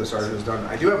 after the sergeant is done,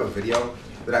 I do have a video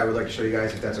that I would like to show you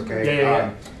guys, if that's okay.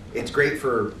 Yeah. It's great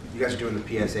for, you guys are doing the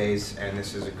PSAs, and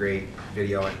this is a great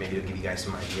video, and maybe it'll give you guys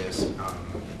some ideas.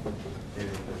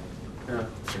 Yeah.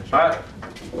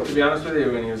 To be honest with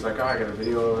you, when he was like, oh, I got a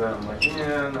video of that, I'm like,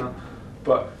 yeah, no.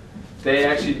 But they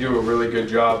actually do a really good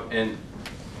job in,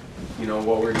 you know,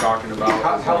 what we're talking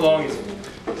about. How long is it?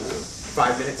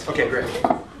 5 minutes? Okay, great.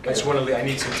 I just want to, I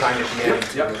need some time at the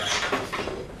end. Yep.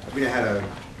 I mean, I had a,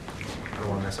 I don't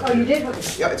want to mess up. Oh, you here.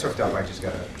 did? Yeah, it's hooked up, I just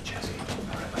got a chassis.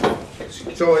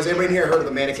 So has anybody here heard of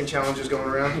the mannequin challenges going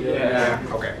around? Yeah.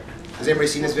 Okay. Has anybody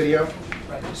seen this video?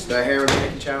 The hair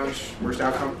mannequin challenge, worst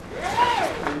outcome?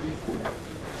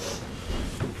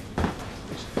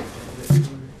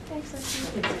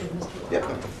 Yep.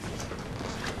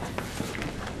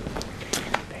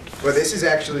 Well, this is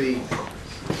actually,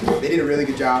 they did a really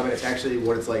good job, and it's actually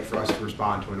what it's like for us to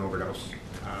respond to an overdose.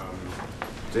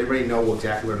 Does anybody know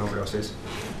exactly what an overdose is?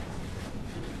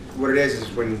 What it is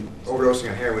when overdosing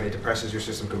on heroin, it depresses your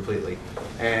system completely.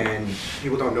 And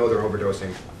people don't know they're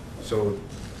overdosing. So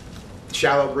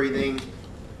shallow breathing,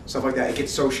 stuff like that, it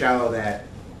gets so shallow that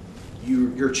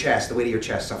your chest, the weight of your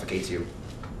chest suffocates you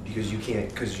because you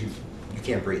can't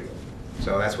breathe.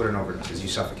 So that's what an overdose is, you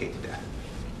suffocate to death.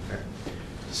 Okay.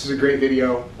 This is a great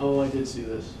video. Oh, I did see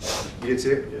this. You did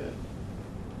see it? Yeah.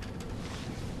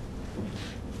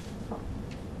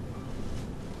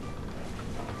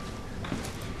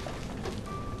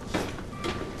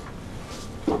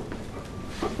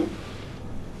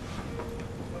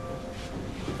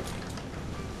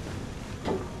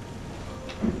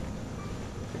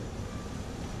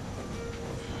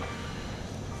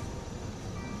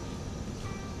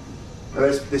 Now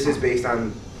this is based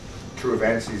on true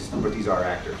events, but these are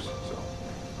actors. So.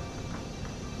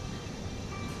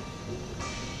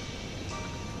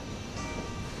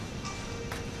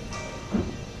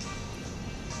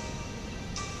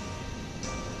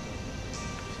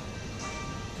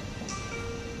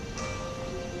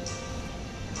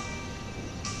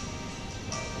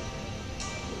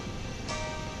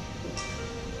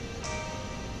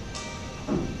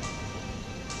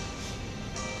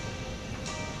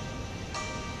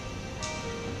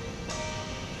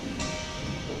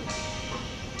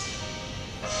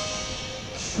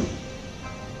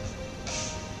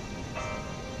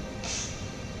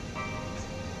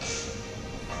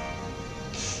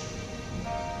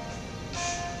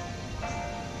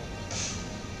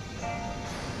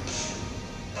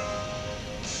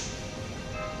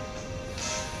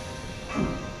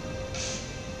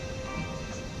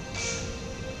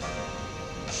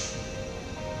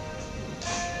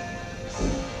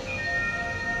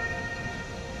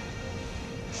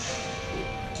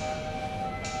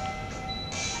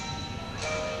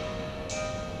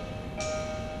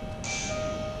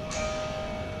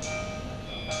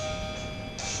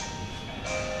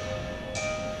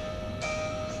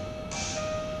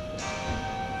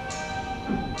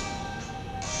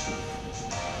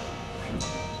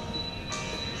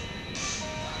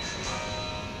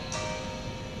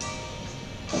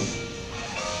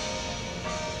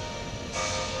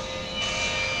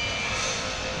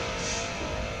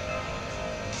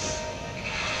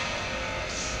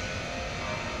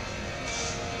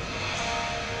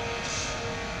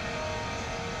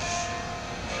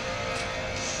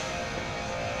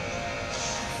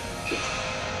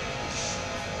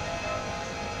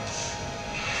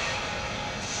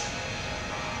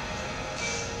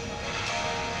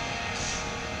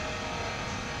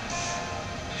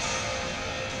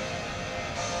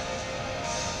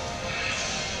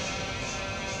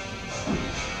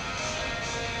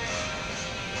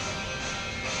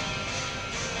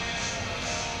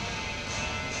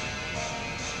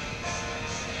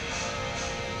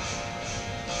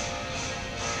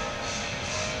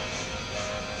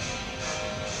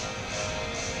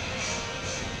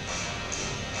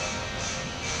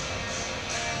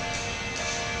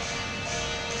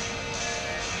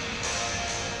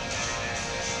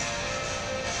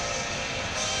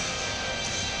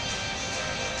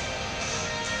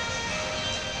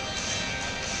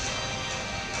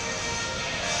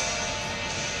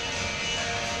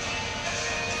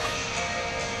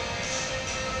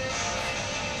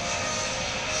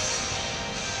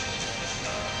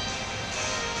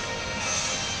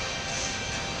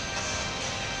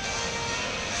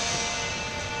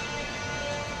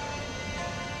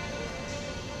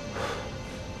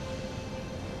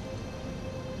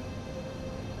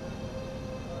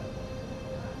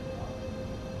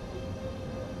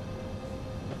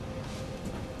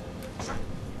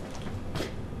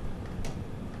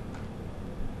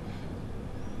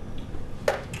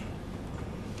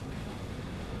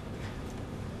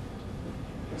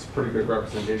 pretty good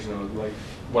representation of like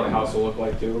what a house will look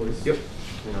like too. Is, Yep.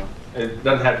 You know, it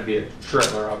doesn't have to be a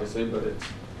trailer, obviously, but it's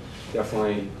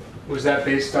definitely. Was that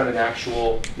based on an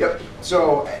actual? Yep.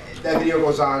 So that video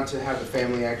goes on to have the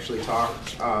family actually talk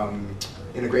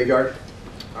in a graveyard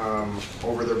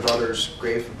over their brother's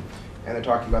grave, and they're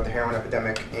talking about the heroin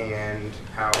epidemic and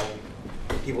how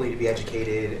people need to be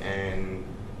educated, and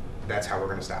that's how we're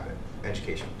going to stop it,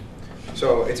 education.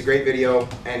 So it's a great video,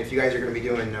 and if you guys are going to be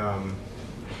doing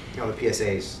you know, the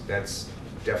PSAs, that's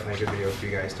definitely a good video for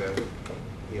you guys to,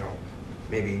 you know,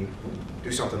 maybe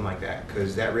do something like that,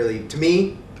 because that really, to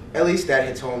me, at least that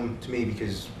hits home to me,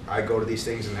 because I go to these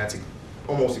things and that's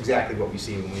almost exactly what we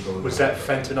see when we go to Was that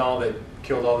fentanyl that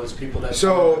killed all those people?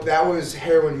 So that was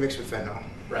heroin mixed with fentanyl.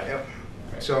 Right. Yep.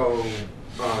 So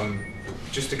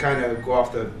just to kind of go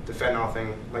off the fentanyl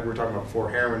thing, like we were talking about before,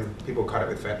 heroin, people cut it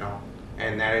with fentanyl,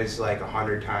 and that is like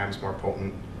 100 times more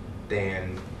potent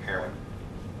than heroin.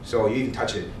 So you can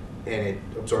touch it and it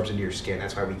absorbs into your skin.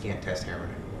 That's why we can't test heroin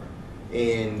anymore.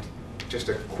 And just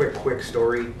a quick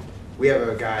story. We have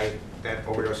a guy that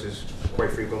overdoses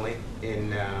quite frequently,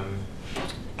 and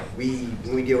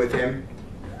when we deal with him,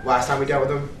 last time we dealt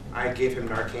with him, I gave him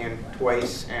Narcan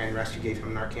twice, and Rescue gave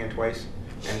him Narcan twice,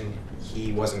 and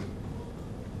he wasn't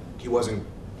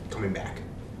coming back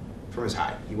from his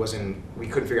high. We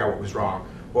couldn't figure out what was wrong.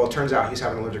 Well, it turns out he's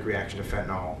having an allergic reaction to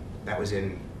fentanyl that was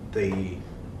in the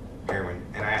heroin.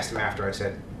 And I asked him after, I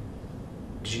said,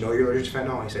 "Did you know you're allergic to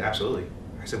fentanyl?" He said, "Absolutely."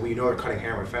 I said, "Well, you know they're cutting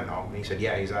heroin with fentanyl." And he said,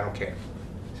 "Yeah." He said, "I don't care."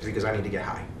 He said, "Because I need to get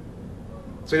high."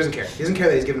 So he doesn't care. He doesn't care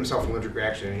that he's giving himself an allergic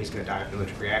reaction and he's going to die of an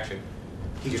allergic reaction.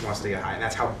 He just wants to get high. And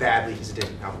that's how badly he's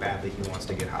addicted, how badly he wants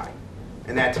to get high.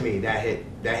 And that, to me, that hit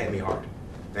me hard.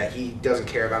 That he doesn't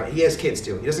care about it. He has kids,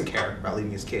 too. He doesn't care about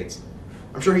leaving his kids.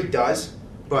 I'm sure he does,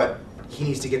 but he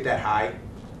needs to get that high.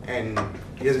 And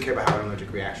he doesn't care about having an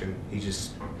allergic reaction. He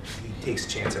takes a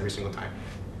chance every single time.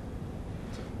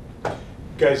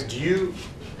 Guys, do you,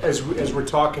 as we're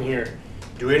talking here,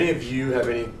 do any of you have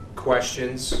any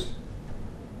questions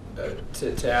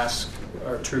to ask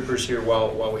our troopers here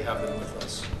while we have them with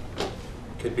us?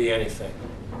 Could be anything.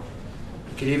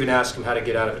 You could even ask them how to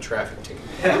get out of a traffic ticket.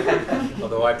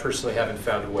 Although I personally haven't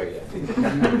found a way yet.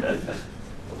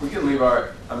 We can leave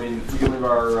our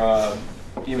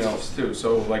emails too.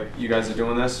 So like you guys are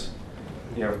doing this,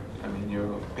 you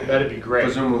That'd be great.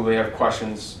 Presumably have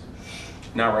questions,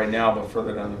 not right now, but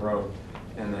further down the road,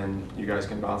 and then you guys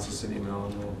can bounce us an email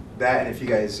and we'll. That, and if you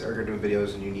guys are doing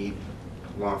videos and you need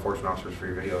law enforcement officers for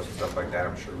your videos and stuff like that,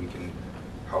 I'm sure we can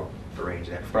help arrange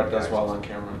that. Brett does well on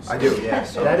camera. I do, yeah.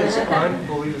 So. That is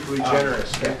unbelievably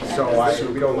generous.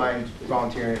 So we don't mind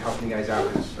volunteering and helping you guys out,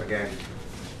 because again,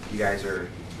 you guys are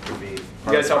going to be.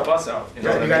 You guys help us out. You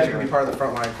guys are going to be part of the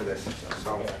front line for this.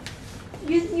 So.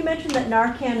 You mentioned that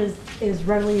Narcan is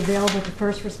readily available to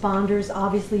first responders.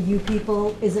 Obviously, you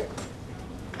people, is it?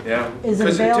 Yeah. Is it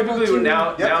available typically to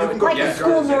now, you can go like a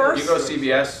school nurse? You go to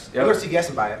CVS. You go to CVS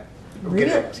and buy it. Really?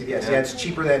 Get it at CVS. Yeah, it's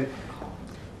cheaper than.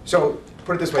 So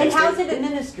put it this way. And how's it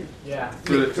administered? Yeah.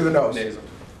 Through the nose. Nasal.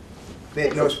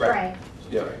 Nose spray.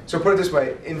 Yeah. So put it this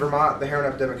way, in Vermont, the heroin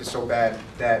epidemic is so bad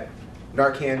that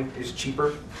Narcan is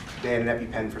cheaper than an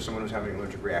EpiPen for someone who's having an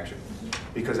allergic reaction,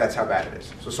 because that's how bad it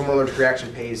is. So someone with allergic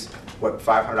reaction pays, what,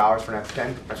 $500 for an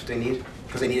EpiPen? That's what they need,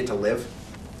 because they need it to live.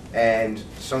 And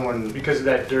someone... Because of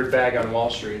that dirt bag on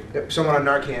Wall Street. Yep, someone on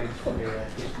Narcan,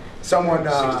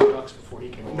 $60 before he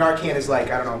came over. Narcan is like,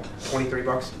 I don't know, 23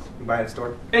 bucks you buy it at the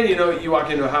store. And you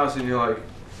walk into a house and you're like,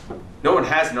 no one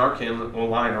has Narcan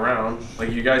lying around.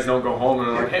 Like you guys don't go home and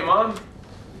they're like, hey mom,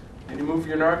 can you move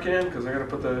your Narcan? Because I gotta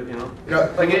put the,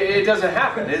 like it doesn't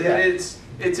happen. It's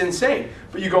insane.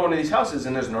 But you go into these houses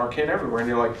and there's Narcan everywhere, and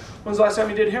you're like, when's the last time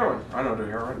you did heroin? I don't do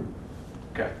heroin.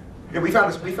 Okay. Yeah, we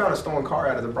found a stolen car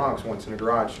out of the Bronx once in a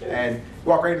garage, and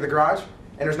walk right into the garage,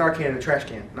 and there's Narcan in a trash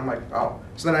can, and I'm like, oh.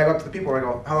 So then I go up to the people and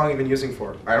I go, how long have you been using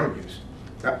for? I don't use.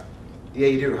 Yeah,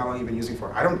 you do. How long have you been using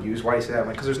for? I don't use. Why do you say that? I'm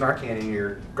like, because there's Narcan in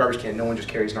your garbage can. No one just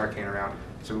carries Narcan around.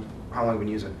 So how long have you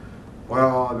been using?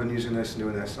 Well, I've been using this and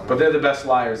doing this. But they're the best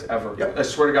liars ever. Yep. I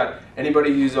swear to God, anybody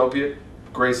who uses opiate,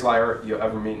 greatest liar you'll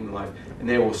ever meet in life. And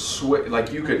they will swear,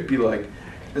 like you could be like,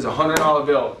 there's a $100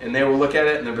 bill, and they will look at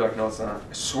it and they'll be like, no, it's not.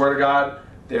 I swear to God,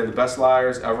 they're the best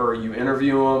liars ever. You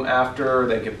interview them after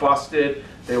they get busted,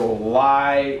 they will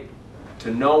lie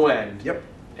to no end. Yep.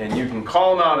 And you can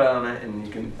call them out on it, and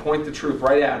you can point the truth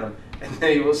right at them, and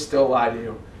they will still lie to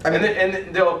you.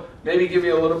 And they'll maybe give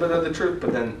you a little bit of the truth,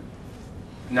 but then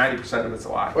 90% of it's a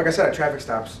lie. Like I said, at traffic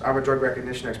stops, I'm a drug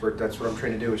recognition expert. That's what I'm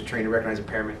trained to do, is train to recognize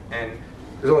impairment. And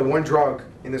there's only one drug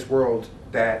in this world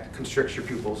that constricts your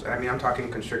pupils. And I mean, I'm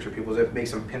talking constricts your pupils. It makes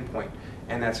them pinpoint,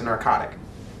 and that's a narcotic.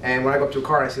 And when I go up to a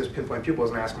car and I see those pinpoint pupils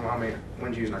and I ask them, well,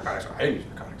 when did you use narcotics? I didn't use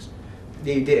narcotics.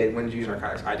 You did. When did you use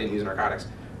narcotics? I didn't use narcotics.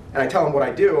 And I tell them what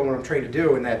I do and what I'm trained to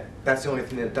do, and that's the only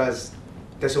thing that does,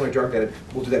 that's the only drug that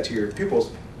will do that to your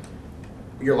pupils.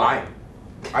 You're lying.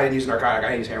 I didn't use narcotic. I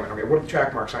didn't use heroin. Okay, what are the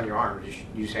track marks on your arm? Did you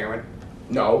use heroin?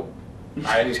 No,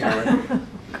 I didn't use heroin.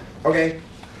 Okay,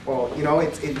 well, you know,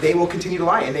 they will continue to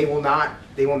lie, and they will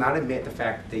not admit the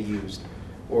fact that they used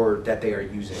or that they are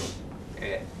using.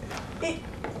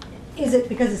 Is it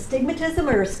because of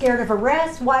stigmatism or scared of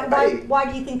arrest? Why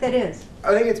do you think that is?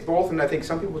 I think it's both, and I think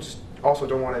some people just also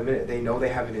don't want to admit it. They know they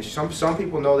have an issue. Some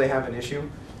people know they have an issue,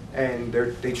 and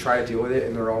they try to deal with it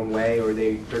in their own way, or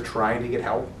they're trying to get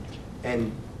help,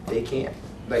 and they can't.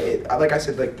 Like I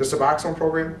said, like the Suboxone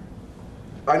program.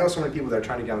 I know so many people that are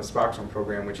trying to get on the Suboxone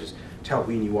program, which is to help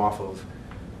wean you off of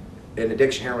an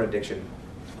addiction, heroin addiction,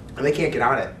 and they can't get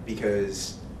on it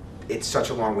because it's such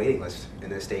a long waiting list in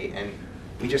this state. And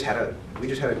we just had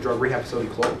a drug rehab facility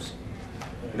close.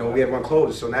 You know, we had one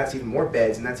closed, so that's even more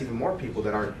beds, and that's even more people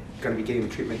that aren't going to be getting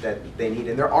the treatment that they need.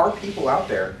 And there are people out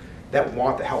there that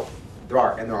want the help. There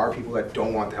are people that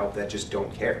don't want the help, that just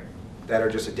don't care, that are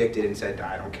just addicted and said,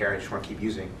 I don't care, I just want to keep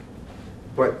using.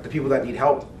 But the people that need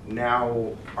help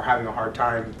now are having a hard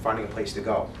time finding a place to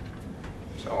go.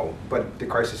 So, but the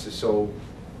crisis is so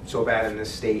bad in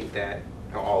this state that,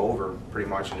 you know, all over pretty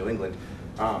much in New England.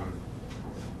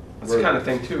 That's the kind of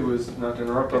thing too, is not to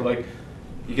interrupt, but like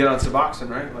you get on Suboxone,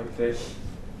 right? Like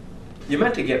you're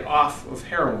meant to get off of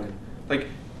heroin. Like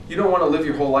you don't want to live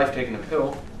your whole life taking a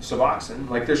pill, Suboxone.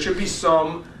 Like there should be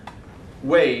some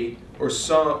way or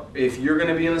if you're going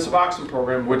to be in the Suboxone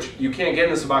program, which you can't get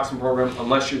in the Suboxone program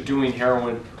unless you're doing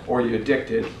heroin or you're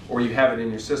addicted or you have it in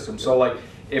your system. So like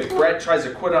if Brett tries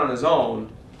to quit on his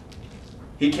own,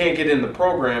 he can't get in the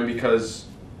program because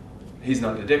he's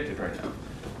not addicted right now.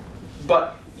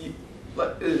 But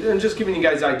I'm just giving you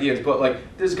guys ideas, but like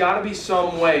there's got to be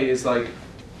some way. Is like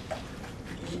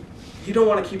you don't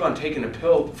want to keep on taking a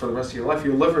pill for the rest of your life.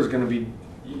 Your liver is going to be,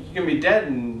 you're going to be dead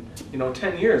in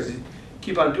 10 years.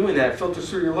 Keep on doing that, it filters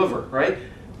through your liver, right?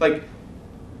 Like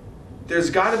there's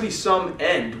got to be some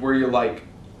end where you're like,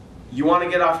 you want to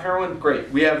get off heroin? Great,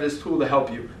 we have this tool to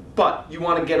help you. But you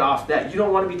want to get off that. You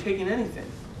don't want to be taking anything.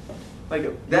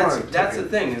 Like that's the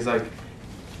thing, is like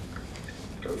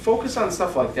focus on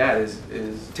stuff like that is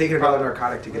taking another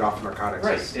narcotic to get off narcotics.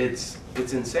 Right.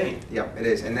 It's insane. Yep, it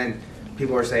is. And then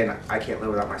people are saying, I can't live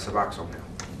without my Suboxone now.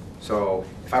 So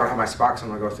if I don't have my Suboxone, I'm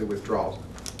gonna go through withdrawals.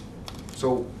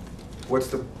 So what's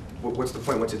the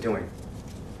point? What's it doing?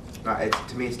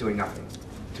 To me, it's doing nothing.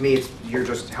 To me, you're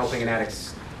just helping an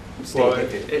addict stay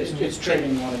addicted. It's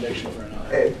training one addiction for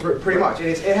another. Pretty much.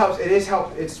 It helps. It is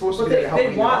help. It's supposed to be there to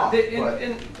help you off.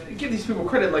 And give these people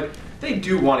credit. Like they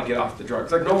do want to get off the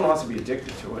drugs. Like no one wants to be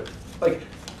addicted to it. Like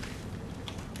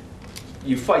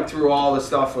you fight through all the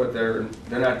stuff where they're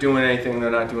not doing anything.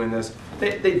 They're not doing this.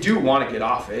 They do want to get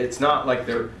off it. It's not like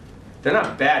they're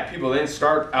not bad people. They didn't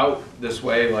start out this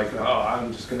way. Like, oh,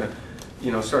 I'm just gonna,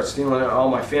 start stealing all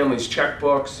my family's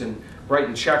checkbooks and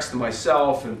writing checks to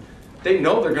myself. And they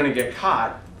know they're gonna get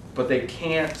caught, but they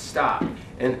can't stop.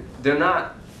 And they're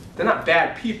not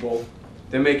bad people.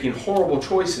 They're making horrible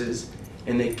choices,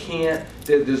 and they can't.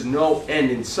 There's no end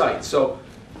in sight. So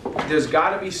there's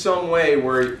got to be some way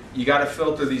where you got to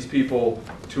filter these people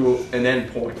to an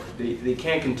end point. They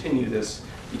can't continue this.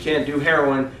 You can't do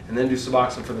heroin and then do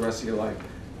Suboxone for the rest of your life.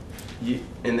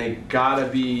 And they got to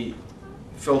be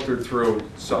filtered through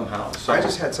somehow. So I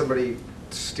just had somebody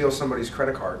steal somebody's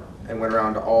credit card and went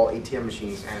around to all ATM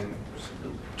machines and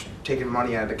taking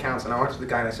money out of accounts. And I went to the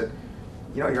guy and I said,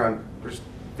 there's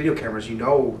video cameras.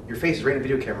 Your face is right in the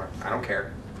video camera. I don't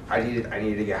care. I needed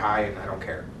to get high, and I don't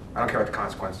care. I don't care what the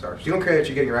consequences are. So you don't care that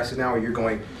you're getting arrested now, or you're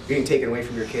getting taken away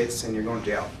from your kids and you're going to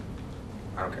jail.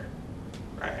 I don't care.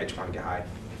 I just want to get high.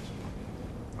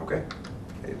 Okay?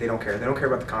 They don't care. They don't care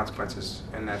about the consequences,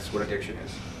 and that's what addiction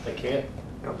is. They can't.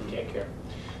 No. They can't care.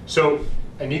 So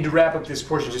I need to wrap up this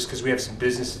portion just because we have some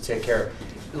business to take care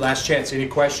of. Last chance. Any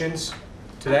questions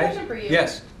today? I have a question for you.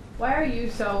 Yes. Why are you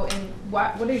so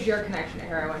what is your connection to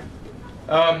heroin?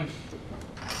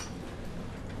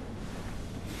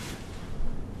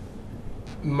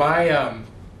 My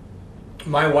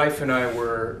wife and I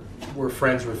were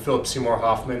friends with Philip Seymour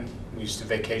Hoffman. We used to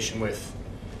vacation with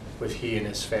he and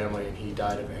his family, and he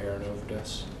died of a heroin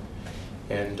overdose.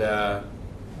 And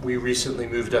we recently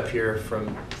moved up here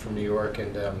from New York,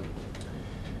 and I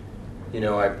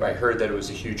heard that it was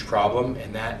a huge problem,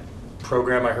 and that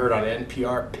program I heard on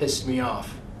NPR pissed me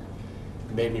off.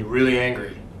 It made me really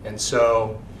angry. And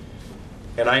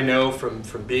I know from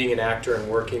being an actor and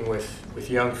working with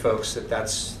young folks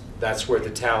that's that's where the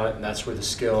talent and that's where the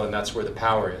skill and that's where the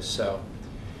power is. So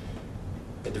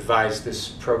I devised this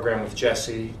program with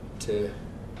Jesse to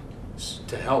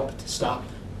help to stop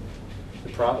the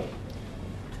problem.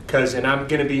 Because, and I'm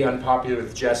going to be unpopular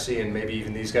with Jesse and maybe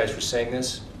even these guys for saying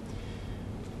this,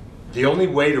 the only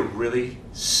way to really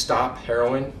stop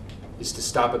heroin is to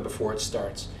stop it before it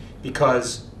starts.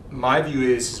 Because my view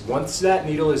is once that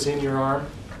needle is in your arm,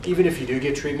 even if you do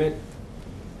get treatment,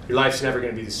 your life's never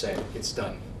going to be the same. It's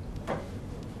done.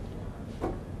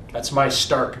 That's my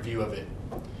stark view of it.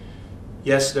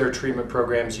 Yes, there are treatment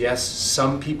programs. Yes,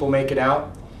 some people make it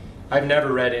out. I've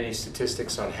never read any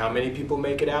statistics on how many people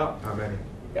make it out. How many?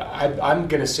 I'm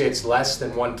going to say it's less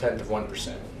than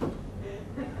 1/10%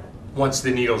 once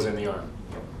the needle's in the arm.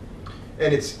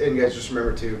 And you guys just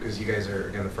remember too, because you guys are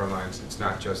again the front lines. It's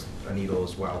not just a needle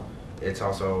as well. It's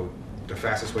also the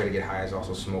fastest way to get high is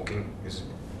also smoking, is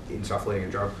insufflating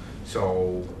a drug.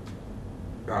 So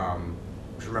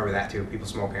just remember that too. People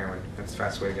smoke heroin. That's the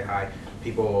fastest way to get high.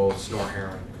 People snort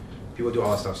heroin. People do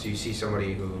all that stuff. So you see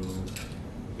somebody who,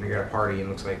 you're at a party and it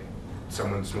looks like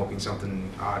someone's smoking something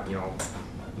odd. You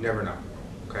never know.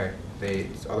 Okay.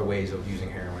 There's other ways of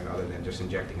using heroin other than just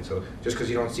injecting it. So just because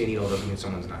you don't see a needle doesn't mean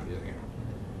someone's not using it.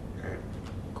 Okay.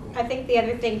 Cool. I think the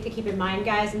other thing to keep in mind,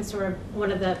 guys, and sort of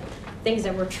one of the things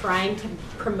that we're trying to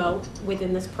promote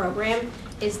within this program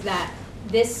is that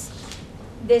this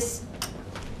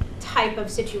type of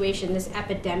situation, this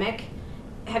epidemic,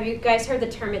 have you guys heard the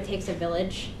term "it takes a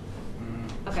village"?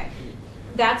 Okay.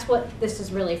 That's what this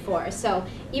is really for. So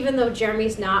even though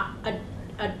Jeremy's not a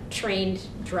trained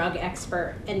drug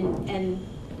expert, and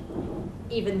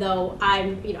even though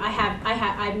I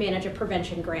manage a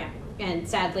prevention grant, and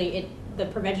sadly the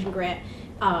prevention grant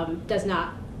does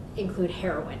not include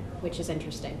heroin, which is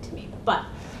interesting to me. But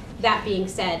that being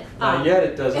said, not yet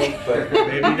it doesn't, but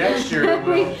maybe next year it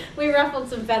will. we ruffled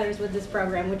some feathers with this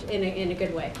program, which in a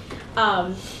good way.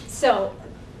 So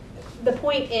the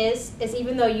point is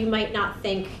even though you might not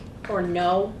think or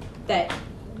know that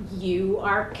you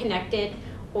are connected,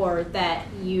 or that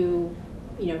you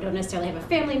don't necessarily have a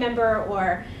family member,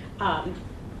 or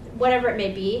whatever it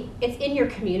may be, it's in your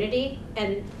community,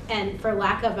 and for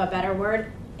lack of a better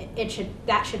word, that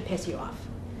should piss you off.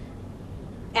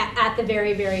 At the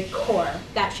very, very core,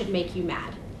 that should make you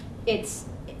mad. Because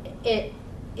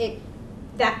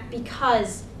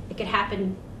it could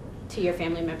happen to your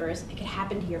family members, it could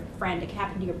happen to your friend, it could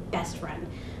happen to your best friend.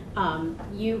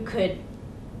 You could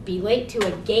be late to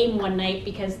a game one night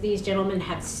because these gentlemen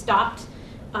have stopped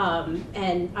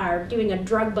and are doing a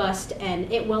drug bust,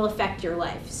 and it will affect your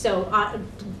life. So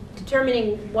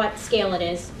determining what scale it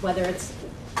is, whether it's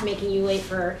making you late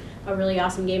for a really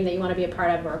awesome game that you want to be a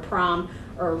part of, or a prom,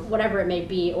 or whatever it may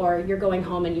be, or you're going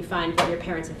home and you find that your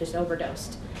parents have just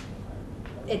overdosed,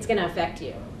 it's going to affect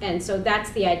you. And so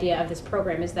that's the idea of this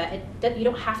program, is that you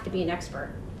don't have to be an expert.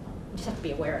 You just have to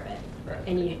be aware of it. Right.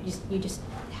 And you just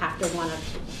have to want to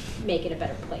make it a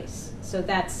better place. So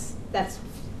that's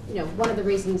one of the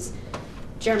reasons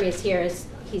Jeremy is here is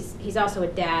he's also a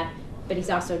dad, but he's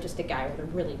also just a guy with a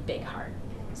really big heart.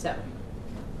 So.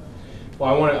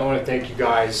 Well, I want to thank you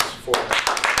guys for your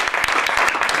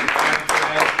time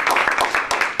today.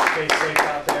 Stay safe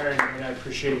out there, and I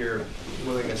appreciate your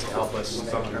willingness to help us.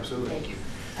 Absolutely. Thank you.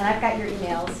 And I've got your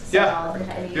emails. So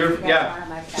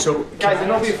Yeah. So guys, and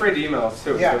don't be afraid to email us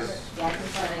too. Yeah.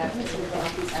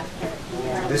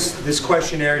 This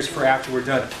questionnaire is for after we're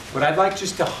done. But I'd like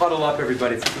just to huddle up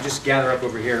everybody. If you could just gather up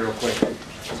over here real quick.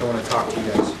 So I want to talk to you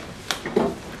guys.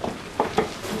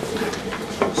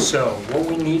 So what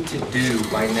we need to do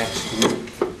by next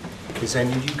week is I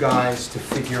need you guys to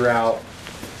figure out,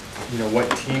 what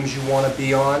teams you want to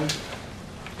be on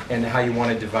and how you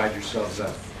want to divide yourselves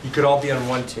up. You could all be on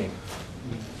one team.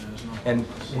 And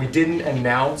we didn't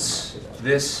announce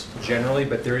this generally,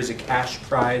 but there is a cash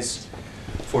prize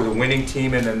for the winning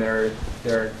team, and then there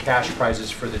are cash prizes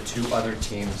for the two other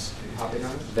teams.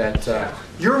 That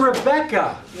you're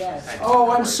Rebecca. Yes. Oh,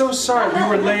 I'm so sorry. We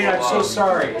were late. I'm so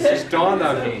sorry. It just dawned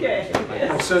on me.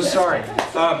 I'm so sorry.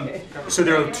 So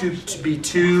there are to be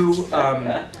two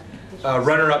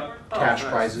runner-up cash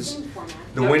prizes.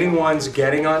 The winning one's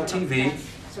getting on TV.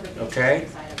 Okay.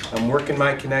 I'm working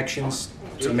my connections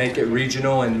to make it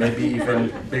regional and maybe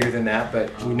even bigger than that,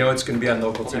 but we know it's going to be on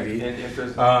local TV.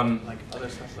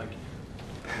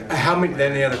 How many?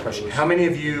 Then the other question: how many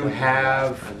of you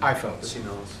have iPhones?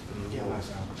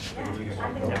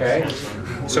 Okay?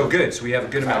 So good, so we have a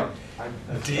good amount.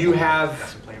 Do you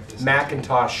have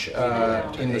Macintosh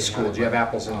in the school? Do you have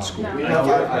apples in the school? We have,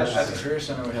 at the Career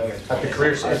Center, we have. At the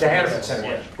Career, at the Hannaford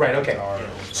Center? Right, okay.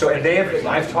 So, and they have,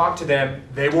 I've talked to them,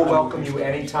 they will welcome you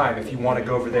anytime if you want to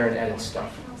go over there and edit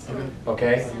stuff.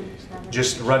 Okay?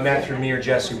 Just run that through me or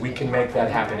Jesse, we can make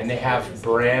that happen. And they have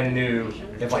brand new,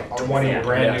 they have like 20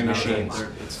 brand new machines.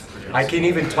 I can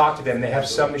even talk to them, they have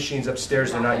some machines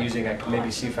upstairs they're not using, I can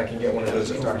maybe see if I can get one of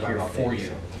those over here for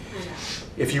you.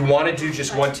 If you want to do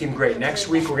just one team, great. Next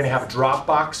week we're going to have drop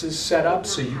boxes set up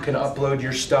so you can upload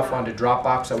your stuff onto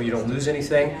Dropbox that way you don't lose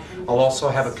anything. I'll also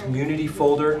have a community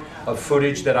folder of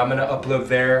footage that I'm going to upload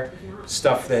there,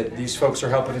 stuff that these folks are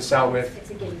helping us out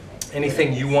with.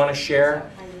 Anything you want to share,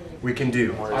 we can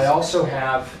do. I also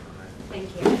have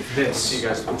this,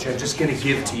 which I'm just going to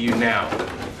give to you now.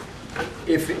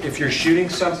 If you're shooting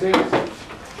something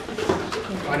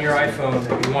on your iPhone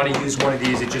and you want to use one of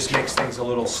these, it just makes things a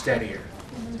little steadier.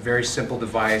 It's a very simple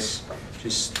device,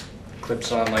 just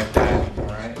clips on like that, all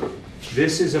right?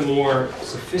 This is a more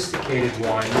sophisticated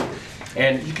one,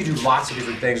 and you can do lots of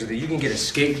different things with it. You can get a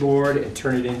skateboard and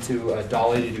turn it into a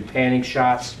dolly to do panning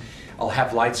shots. I'll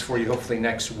have lights for you hopefully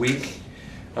next week.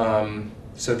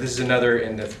 So this is another,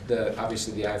 and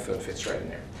obviously the iPhone fits right in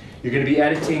there. You're going to be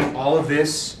editing all of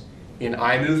this in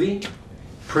iMovie.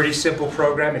 Pretty simple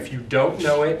program. If you don't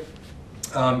know it,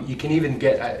 you can even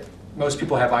get, most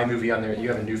people have iMovie on there. You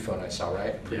have a new phone, I saw,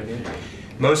 right? Yeah.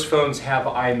 Most phones have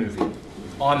iMovie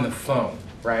on the phone,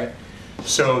 right?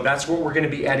 So that's what we're going to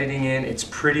be editing in. It's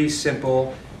pretty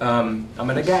simple. I'm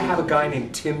going to have a guy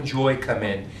named Tim Joy come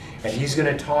in, and he's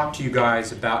going to talk to you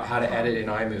guys about how to edit in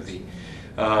iMovie.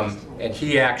 And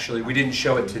he actually, we didn't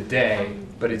show it today,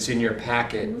 but it's in your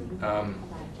packet.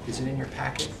 Is it in your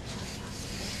packet?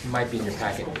 It might be in your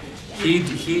packet.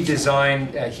 He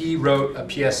designed, he wrote a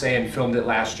PSA and filmed it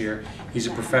last year. He's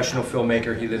a professional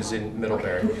filmmaker. He lives in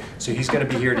Middlebury. So he's going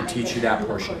to be here to teach you that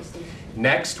portion.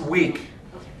 Next week,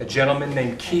 a gentleman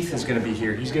named Keith is going to be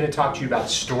here. He's going to talk to you about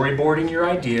storyboarding your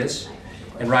ideas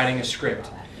and writing a script.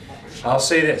 I'll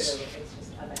say this.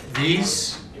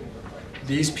 These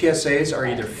PSAs are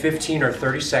either 15 or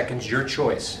 30 seconds, your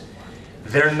choice.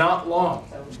 They're not long.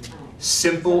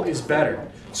 Simple is better.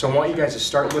 So I want you guys to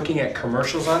start looking at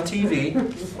commercials on TV,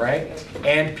 right?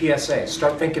 And PSA.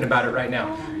 Start thinking about it right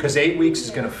now, because 8 weeks is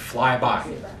going to fly by.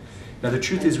 Now the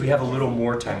truth is we have a little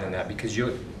more time than that, because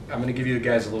I'm going to give you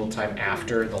guys a little time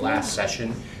after the last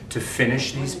session to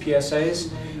finish these PSAs,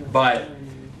 but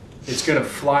it's going to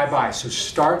fly by. So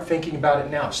start thinking about it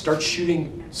now. Start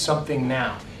shooting something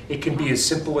now. It can be as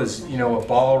simple as, you know, a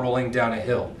ball rolling down a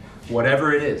hill.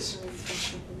 Whatever it is,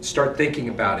 start thinking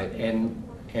about it, and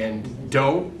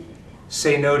don't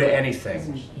say no to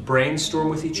anything. Brainstorm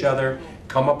with each other,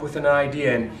 come up with an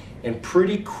idea, and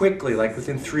pretty quickly, like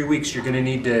within 3 weeks, you're going to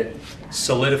need to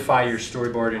solidify your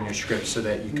storyboard and your script so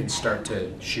that you can start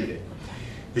to shoot it.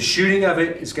 The shooting of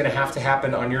it is going to have to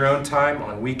happen on your own time,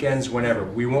 on weekends, whenever.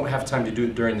 We won't have time to do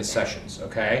it during the sessions,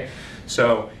 okay?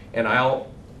 So, and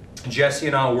Jesse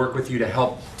and I will work with you to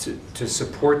help to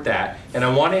support that. And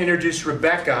I want to introduce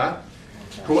Rebecca,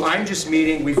 who I'm just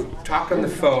meeting. We've talked on the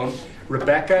phone.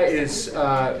 Rebecca is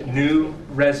a new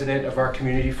resident of our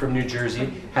community from New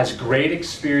Jersey, has great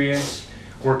experience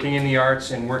working in the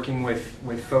arts and working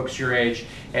with folks your age,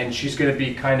 and she's going to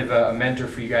be kind of a mentor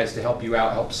for you guys to help you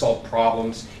out, help solve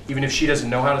problems. Even if she doesn't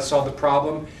know how to solve the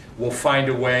problem, we'll find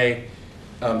a way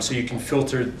so you can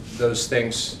filter those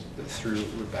things through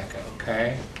Rebecca,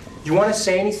 okay? Do you want to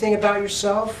say anything about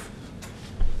yourself?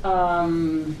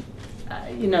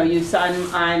 You know,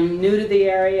 I'm new to the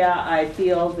area. I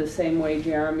feel the same way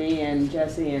Jeremy and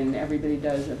Jesse and everybody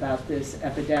does about this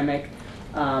epidemic.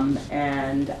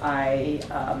 And I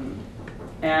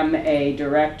am a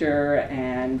director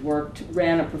and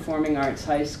ran a performing arts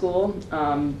high school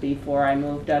before I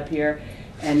moved up here,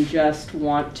 and just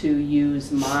want to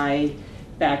use my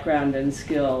background and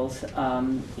skills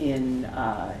in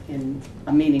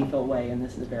a meaningful way, and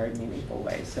this is a very meaningful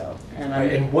way. So,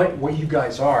 and what you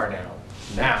guys are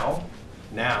now,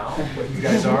 what you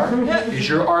guys are is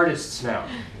you're artists now,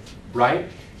 right?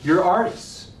 You're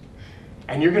artists,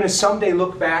 and you're going to someday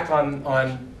look back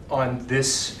on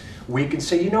this week and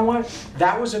say, you know what,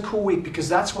 that was a cool week, because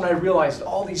that's when I realized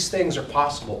all these things are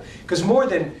possible. Because more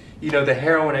than, you know, the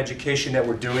heroin education that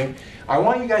we're doing, I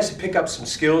want you guys to pick up some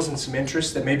skills and some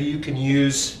interests that maybe you can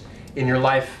use in your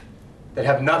life that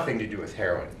have nothing to do with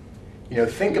heroin. You know,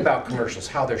 think about commercials,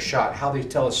 how they're shot, how they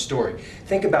tell a story.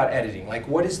 Think about editing, like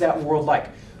what is that world like?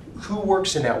 Who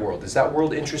works in that world? Is that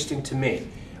world interesting to me?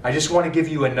 I just want to give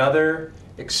you another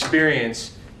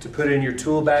experience to put in your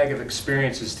tool bag of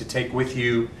experiences to take with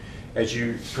you as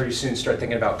you pretty soon start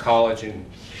thinking about college and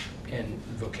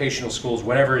vocational schools,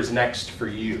 whatever is next for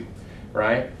you,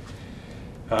 right?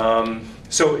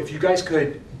 So if you guys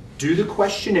could do the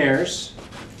questionnaires,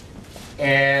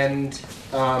 and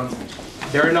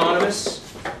they're anonymous.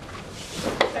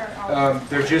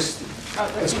 They're just,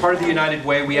 as part of the United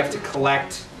Way, we have to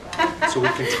collect so we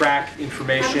can track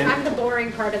information. I'm the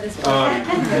boring part of this program.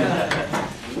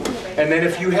 And then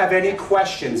if you have any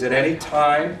questions at any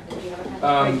time,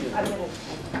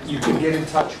 you can get in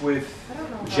touch with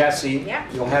Jessie. Yeah.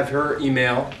 You'll have her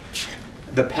email.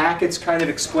 The packets kind of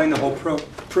explain the whole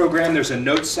program. There's a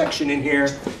notes section in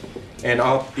here, and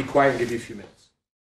I'll be quiet and give you a few minutes.